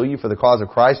trying to kill you for the cause of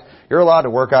Christ, you're allowed to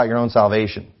work out your own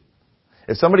salvation.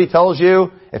 If somebody tells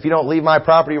you, if you don't leave my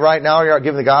property right now, you're not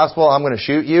giving the gospel, I'm going to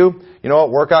shoot you. You know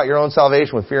what? Work out your own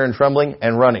salvation with fear and trembling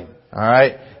and running.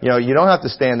 Alright? You don't have to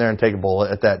stand there and take a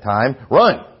bullet at that time.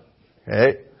 Run.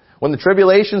 Okay? When the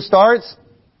tribulation starts,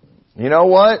 you know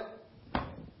what?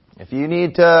 If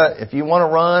you want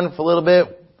to run for a little bit,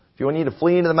 if you need to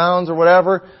flee into the mountains or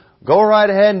whatever, go right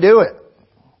ahead and do it.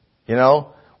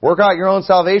 Work out your own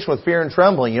salvation with fear and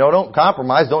trembling. Don't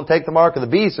compromise. Don't take the mark of the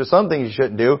beast. There's some things you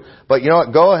shouldn't do. But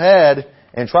go ahead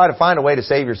and try to find a way to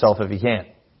save yourself if you can.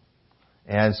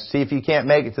 And see if you can't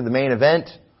make it to the main event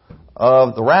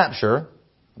of the rapture.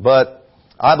 But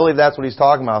I believe that's what he's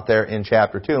talking about there in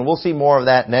chapter 2. And we'll see more of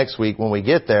that next week when we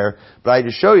get there. But I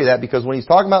just show you that because when he's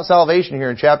talking about salvation here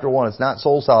in chapter 1, it's not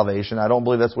soul salvation. I don't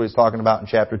believe that's what he's talking about in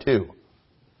chapter 2.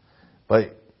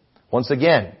 But once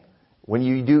again, when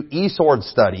you do e-sword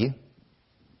study,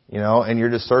 and you're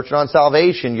just searching on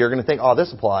salvation, you're going to think, oh,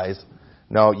 this applies.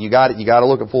 No, you got to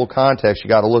look at full context. You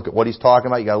got to look at what he's talking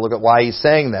about. You got to look at why he's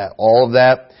saying that. All of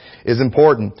that is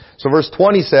important. So verse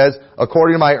 20 says,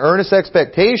 according to my earnest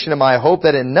expectation and my hope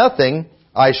that in nothing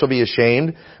I shall be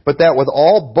ashamed, but that with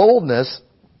all boldness,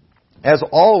 as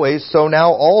always, so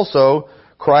also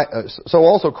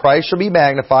Christ shall be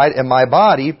magnified in my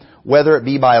body, whether it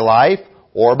be by life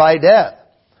or by death.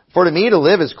 For to me to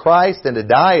live is Christ, and to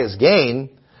die is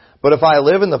gain. But if I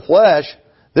live in the flesh,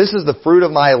 this is the fruit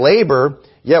of my labor,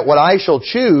 yet what I shall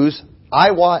choose,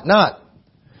 I wot not.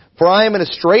 For I am in a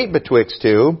strait betwixt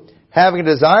two, having a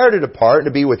desire to depart and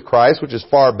to be with Christ, which is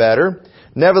far better.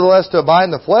 Nevertheless, to abide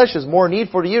in the flesh is more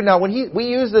needful to you. Now, we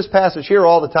use this passage here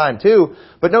all the time too,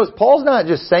 but notice, Paul's not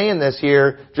just saying this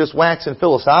here, just waxing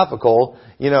philosophical,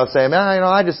 saying, man,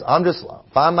 I'm just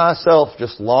find myself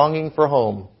just longing for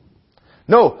home.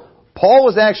 No, Paul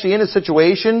was actually in a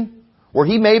situation where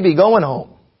he may be going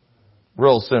home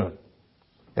real soon.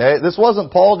 Okay? This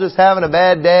wasn't Paul just having a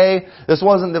bad day. This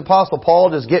wasn't the Apostle Paul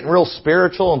just getting real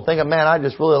spiritual and thinking, man, I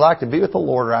just really like to be with the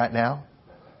Lord right now.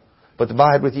 But to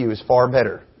abide with you is far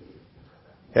better.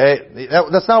 Okay?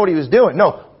 That's not what he was doing.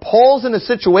 No, Paul's in a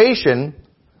situation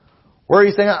where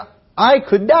he's saying, I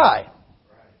could die.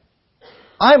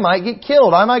 I might get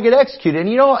killed. I might get executed.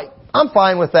 And I'm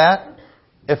fine with that.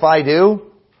 If I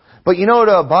do. But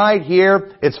to abide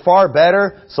here, it's far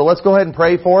better. So let's go ahead and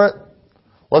pray for it.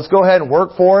 Let's go ahead and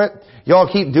work for it. Y'all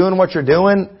keep doing what you're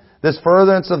doing. This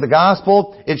furtherance of the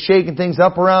gospel, it's shaking things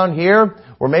up around here.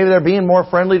 Or maybe they're being more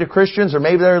friendly to Christians, or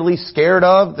maybe they're at least scared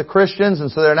of the Christians,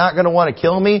 and so they're not going to want to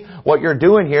kill me. What you're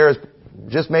doing here is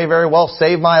just may very well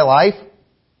save my life.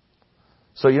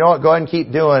 So you know what? Go ahead and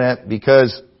keep doing it,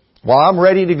 because while I'm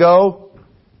ready to go,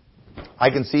 I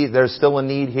can see there's still a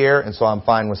need here, and so I'm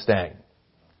fine with staying.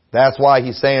 That's why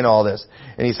he's saying all this.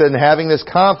 And he said, and having this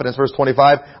confidence, verse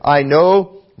 25, I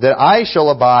know that I shall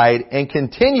abide and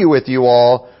continue with you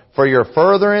all for your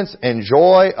furtherance and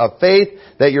joy of faith,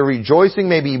 that your rejoicing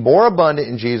may be more abundant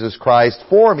in Jesus Christ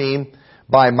for me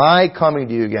by my coming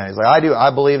to you again. He's like,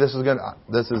 I believe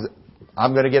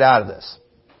I'm going to get out of this.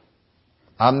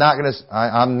 I'm not going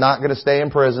to stay in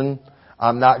prison.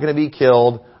 I'm not going to be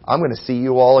killed. I'm going to see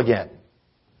you all again.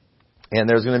 And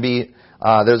there's going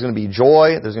to be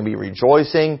joy, there's going to be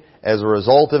rejoicing as a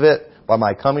result of it by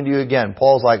my coming to you again.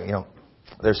 Paul's like,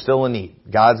 there's still a need.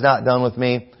 God's not done with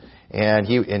me, and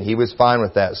he was fine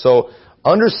with that. So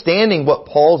understanding what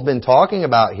Paul's been talking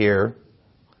about here,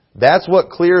 that's what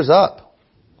clears up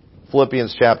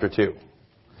Philippians chapter 2.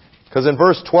 Because in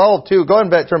verse 12 too, go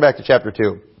ahead and turn back to chapter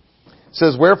 2. It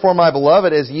says, wherefore, my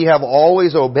beloved, as ye have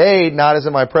always obeyed, not as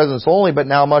in my presence only, but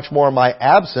now much more in my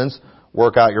absence,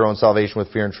 work out your own salvation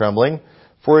with fear and trembling.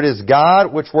 For it is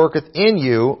God which worketh in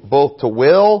you, both to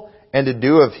will and to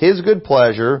do of His good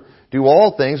pleasure. Do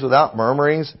all things without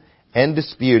murmurings and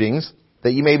disputings,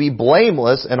 that ye may be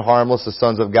blameless and harmless as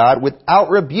sons of God, without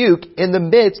rebuke in the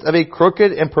midst of a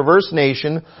crooked and perverse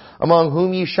nation, among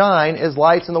whom ye shine as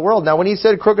lights in the world. Now, when he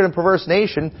said crooked and perverse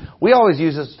nation, we always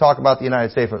use this to talk about the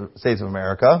United States of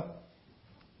America.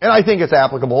 And I think it's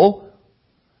applicable,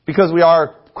 because we are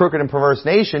a crooked and perverse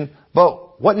nation.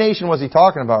 But what nation was he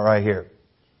talking about right here?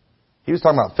 He was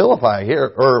talking about Philippi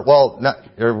here,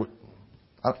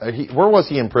 where was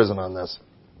he in prison on this?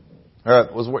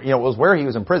 It was where he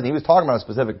was in prison. He was talking about a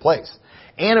specific place.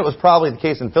 And it was probably the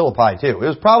case in Philippi too. It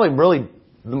was probably really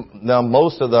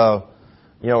most of the,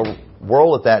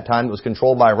 world at that time that was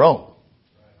controlled by Rome.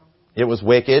 It was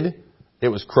wicked. It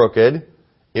was crooked.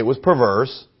 It was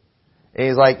perverse. And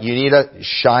he's like, you need to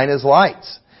shine as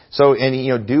lights. So,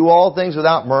 and do all things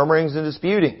without murmurings and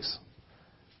disputings.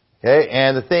 Okay?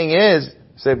 And the thing is,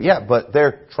 said, yeah, but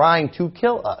they're trying to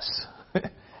kill us.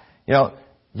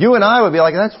 You and I would be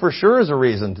like, that's for sure is a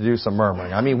reason to do some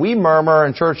murmuring. I mean, we murmur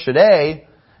in church today,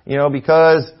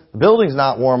 because the building's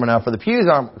not warm enough, or the pews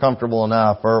aren't comfortable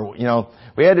enough, or,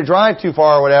 we had to drive too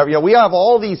far or whatever. We have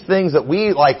all these things that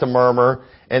we like to murmur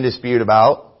and dispute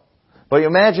about. But you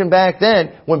imagine back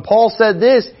then, when Paul said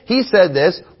this, he said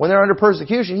this when they're under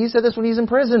persecution. He said this when he's in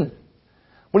prison.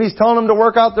 When he's telling them to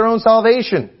work out their own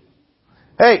salvation.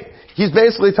 Hey, he's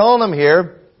basically telling them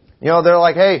here, they're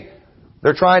like, hey,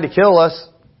 they're trying to kill us.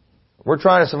 We're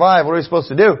trying to survive. What are we supposed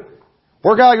to do?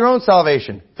 Work out your own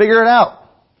salvation. Figure it out.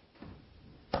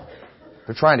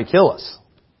 They're trying to kill us.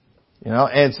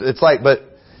 And it's like, but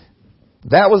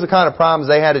that was the kind of problems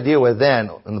they had to deal with then.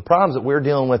 And the problems that we're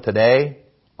dealing with today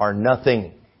are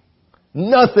nothing.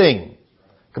 Nothing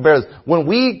compared to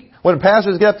when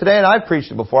pastors get up today, and I've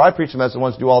preached it before, I preached the message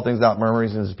once, do all things without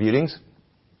murmurings and disputings.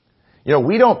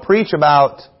 We don't preach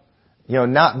about,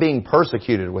 not being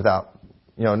persecuted without,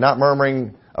 not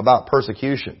murmuring about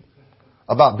persecution,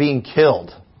 about being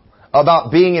killed,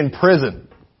 about being in prison.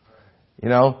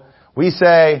 We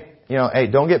say, hey,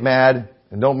 don't get mad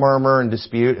and don't murmur and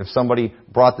dispute if somebody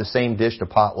brought the same dish to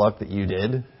potluck that you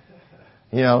did.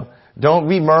 Don't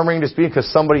be murmuring and disputing because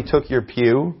somebody took your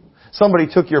pew. Somebody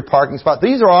took your parking spot.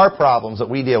 These are our problems that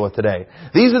we deal with today.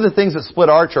 These are the things that split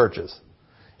our churches.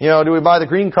 Do we buy the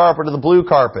green carpet or the blue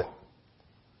carpet?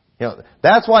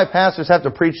 That's why pastors have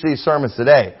to preach these sermons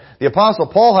today. The Apostle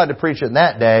Paul had to preach it in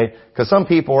that day because some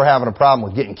people were having a problem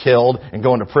with getting killed and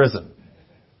going to prison.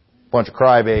 Bunch of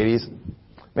crybabies.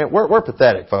 Man, we're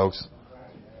pathetic, folks.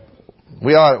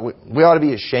 We ought to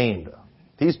be ashamed.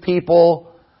 These people,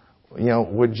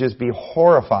 would just be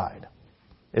horrified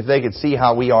if they could see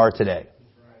how we are today.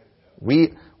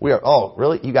 We are, oh,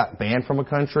 really? You got banned from a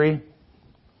country?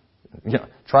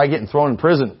 Try getting thrown in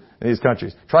prison in these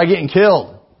countries. Try getting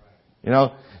killed.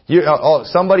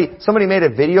 Somebody made a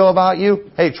video about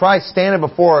you. Hey, try standing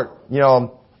before,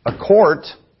 a court,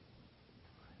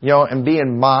 and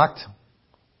being mocked,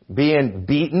 being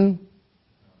beaten,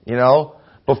 they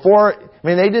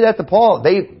did that to Paul.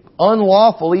 They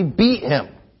unlawfully beat him.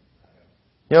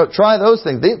 Try those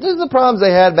things. These are the problems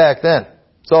they had back then.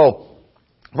 So,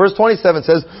 verse 27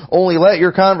 says, only let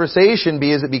your conversation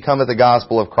be as it becometh the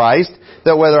gospel of Christ,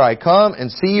 that whether I come and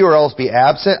see you or else be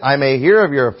absent, I may hear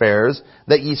of your affairs,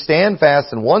 that ye stand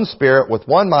fast in one spirit, with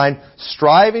one mind,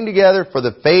 striving together for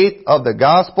the faith of the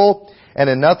gospel, and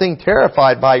in nothing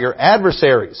terrified by your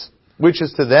adversaries, which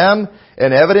is to them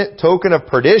an evident token of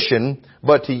perdition,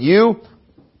 but to you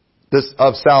this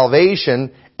of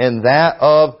salvation, and that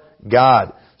of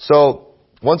God. So,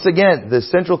 once again, the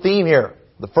central theme here,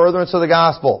 the furtherance of the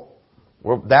gospel.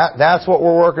 That's what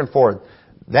we're working for.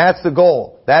 That's the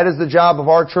goal. That is the job of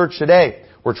our church today.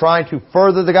 We're trying to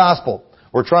further the gospel.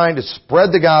 We're trying to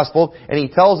spread the gospel. And he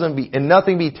tells them, in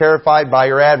nothing be terrified by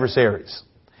your adversaries.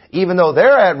 Even though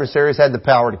their adversaries had the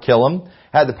power to kill them,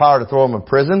 had the power to throw them in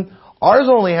prison, ours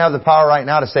only have the power right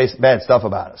now to say bad stuff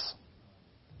about us.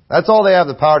 That's all they have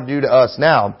the power to do to us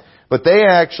now. But they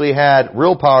actually had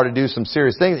real power to do some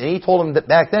serious things. And he told them that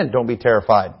back then, don't be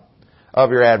terrified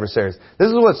of your adversaries. This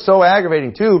is what's so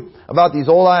aggravating too about these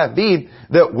old IFB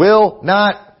that will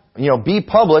not be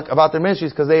public about their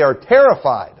ministries because they are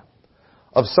terrified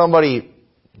of somebody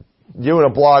doing a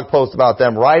blog post about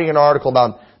them, writing an article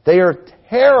about them. They are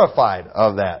terrified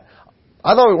of that.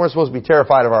 I thought we weren't supposed to be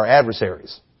terrified of our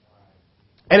adversaries.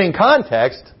 And in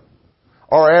context,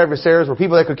 our adversaries were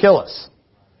people that could kill us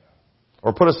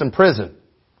or put us in prison.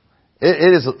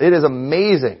 It is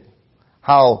amazing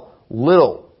how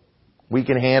little we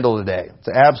can handle today. It's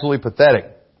absolutely pathetic.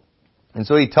 And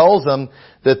so he tells them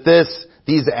that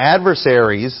these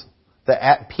adversaries, the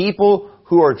people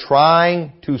who are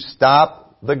trying to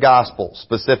stop the gospel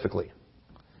specifically,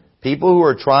 people who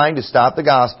are trying to stop the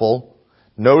gospel,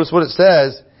 notice what it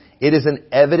says, it is an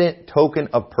evident token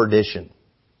of perdition.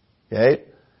 Okay?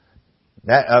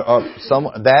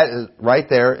 That is right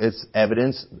there, it's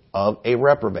evidence of a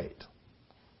reprobate.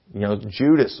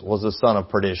 Judas was the son of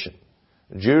perdition.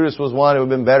 Judas was one who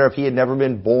would have been better if he had never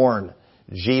been born.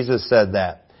 Jesus said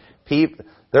that.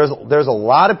 There's a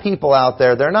lot of people out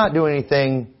there, they're not doing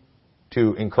anything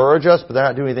to encourage us, but they're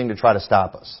not doing anything to try to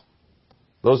stop us.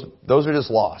 Those are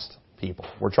just lost people.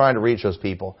 We're trying to reach those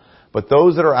people. But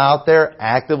those that are out there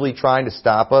actively trying to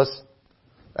stop us,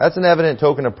 that's an evident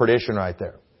token of perdition right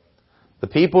there. The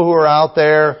people who are out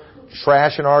there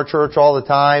trashing our church all the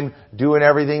time, doing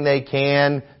everything they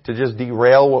can to just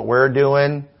derail what we're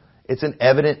doing, it's an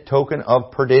evident token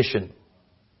of perdition.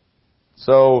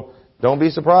 So don't be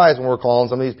surprised when we're calling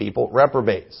some of these people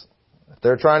reprobates. If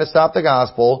they're trying to stop the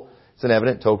gospel, it's an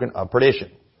evident token of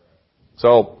perdition.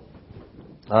 So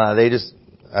that's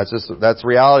the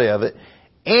reality of it.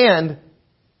 And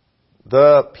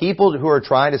the people who are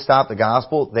trying to stop the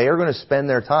gospel, they are going to spend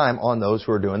their time on those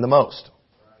who are doing the most.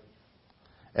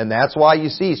 And that's why you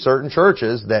see certain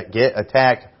churches that get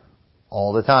attacked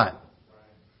all the time.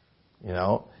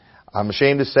 I'm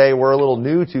ashamed to say we're a little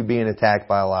new to being attacked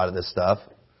by a lot of this stuff.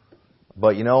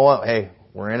 But you know what? Hey,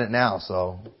 we're in it now,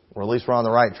 so at least we're on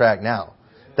the right track now.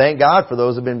 Thank God for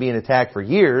those who have been being attacked for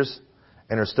years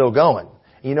and are still going.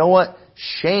 You know what?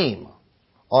 Shame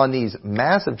on these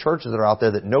massive churches that are out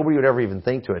there that nobody would ever even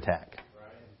think to attack.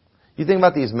 You think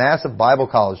about these massive Bible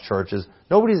college churches,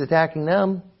 nobody's attacking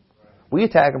them. We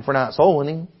attack them for not soul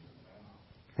winning.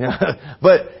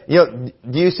 But,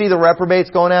 do you see the reprobates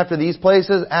going after these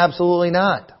places? Absolutely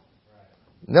not.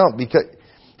 No, because,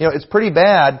 it's pretty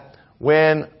bad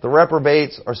when the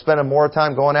reprobates are spending more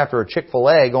time going after a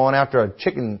Chick-fil-A, going after a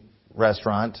chicken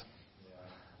restaurant,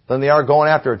 than they are going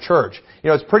after a church.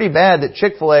 It's pretty bad that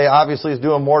Chick-fil-A obviously is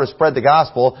doing more to spread the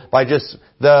gospel by just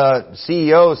the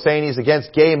CEO saying he's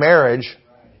against gay marriage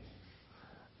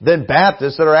than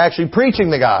Baptists that are actually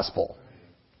preaching the gospel.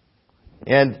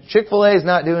 And Chick-fil-A is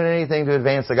not doing anything to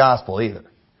advance the gospel either.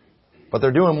 But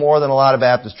they're doing more than a lot of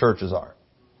Baptist churches are.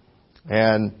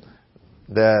 And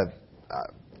the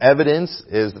evidence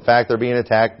is the fact they're being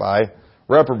attacked by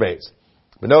reprobates.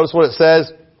 But notice what it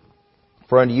says,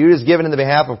 for unto you is given in the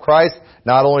behalf of Christ,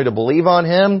 not only to believe on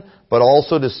Him, but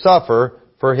also to suffer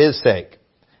for His sake,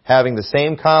 having the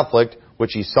same conflict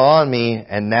which ye saw in me,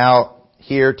 and now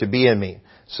here to be in me.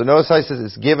 So notice how He says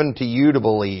it's given to you to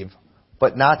believe,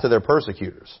 but not to their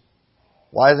persecutors.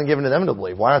 Why isn't it given to them to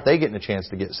believe? Why aren't they getting a chance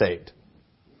to get saved?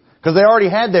 Because they already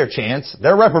had their chance.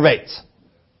 They're reprobates.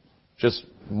 Just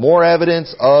more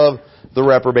evidence of the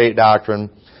reprobate doctrine.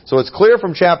 So it's clear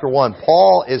from chapter 1,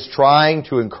 Paul is trying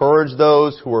to encourage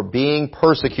those who are being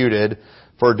persecuted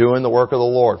for doing the work of the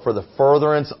Lord, for the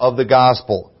furtherance of the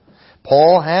gospel.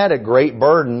 Paul had a great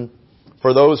burden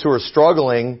for those who are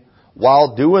struggling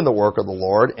while doing the work of the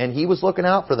Lord, and he was looking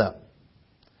out for them.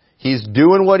 He's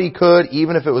doing what he could,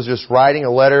 even if it was just writing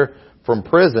a letter from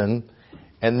prison.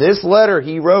 And this letter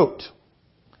he wrote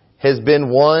has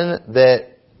been one that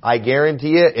I guarantee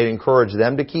you, it encouraged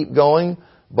them to keep going,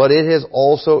 but it has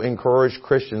also encouraged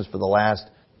Christians for the last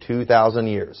 2,000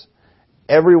 years.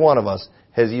 Every one of us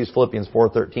has used Philippians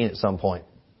 4:13 at some point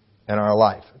in our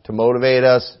life to motivate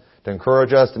us, to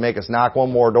encourage us, to make us knock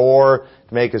one more door,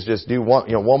 to make us just do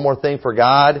one more thing for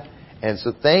God. And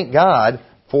so thank God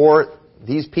for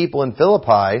these people in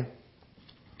Philippi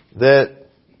that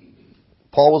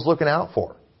Paul was looking out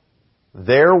for.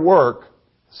 Their work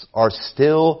are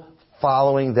still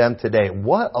following them today.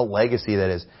 What a legacy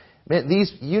that is. Man,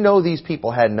 these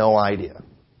people had no idea.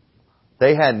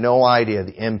 They had no idea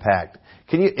the impact.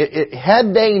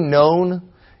 Had they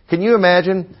known, can you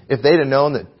imagine if they'd have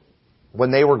known that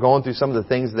when they were going through some of the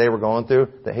things they were going through,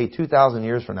 that, hey, 2,000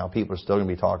 years from now, people are still going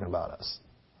to be talking about us.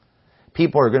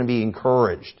 People are going to be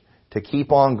encouraged to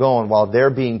keep on going while they're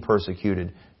being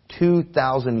persecuted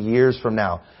 2,000 years from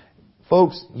now.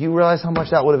 Folks, you realize how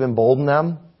much that would have emboldened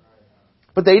them?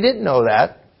 But they didn't know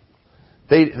that.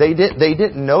 They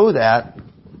didn't know that.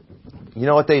 You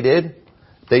know what they did?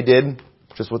 they did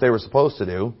just what they were supposed to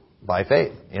do by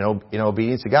faith, in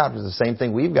obedience to God, which is the same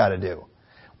thing we've got to do.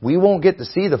 We won't get to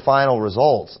see the final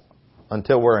results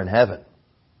until we're in heaven.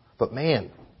 But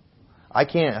man, I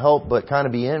can't help but kind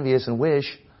of be envious and wish.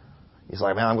 He's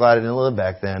like, man, I'm glad I didn't live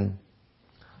back then.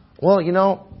 Well,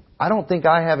 I don't think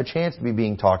I have a chance to be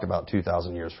being talked about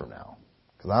 2,000 years from now.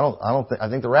 Because I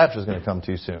think the rapture is going to come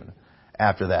too soon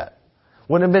after that.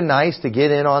 Wouldn't it have been nice to get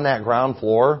in on that ground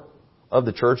floor of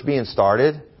the church being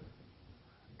started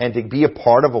and to be a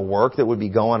part of a work that would be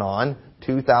going on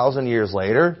 2,000 years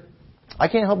later? I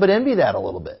can't help but envy that a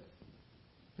little bit.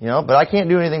 But I can't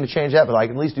do anything to change that, but I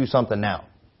can at least do something now.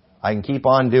 I can keep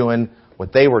on doing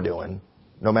what they were doing,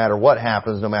 no matter what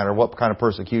happens, no matter what kind of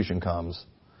persecution comes.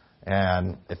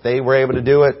 And if they were able to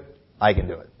do it, I can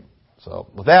do it. So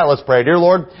with that, let's pray. Dear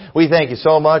Lord, we thank you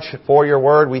so much for your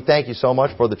word. We thank you so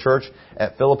much for the church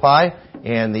at Philippi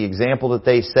and the example that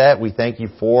they set. We thank you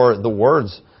for the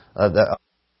words that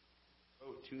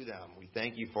wrote to them. We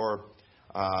thank you for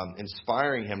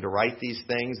inspiring him to write these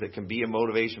things that can be a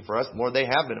motivation for us. Lord, they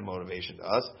have been a motivation to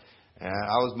us. And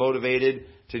I was motivated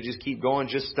to just keep going,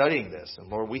 just studying this. And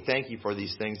Lord, we thank you for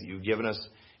these things that you've given us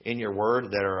in your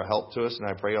word that are a help to us. And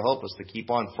I pray you'll help us to keep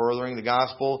on furthering the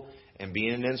gospel and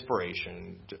being an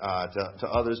inspiration to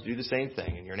others do the same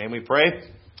thing. In your name we pray.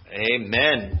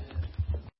 Amen.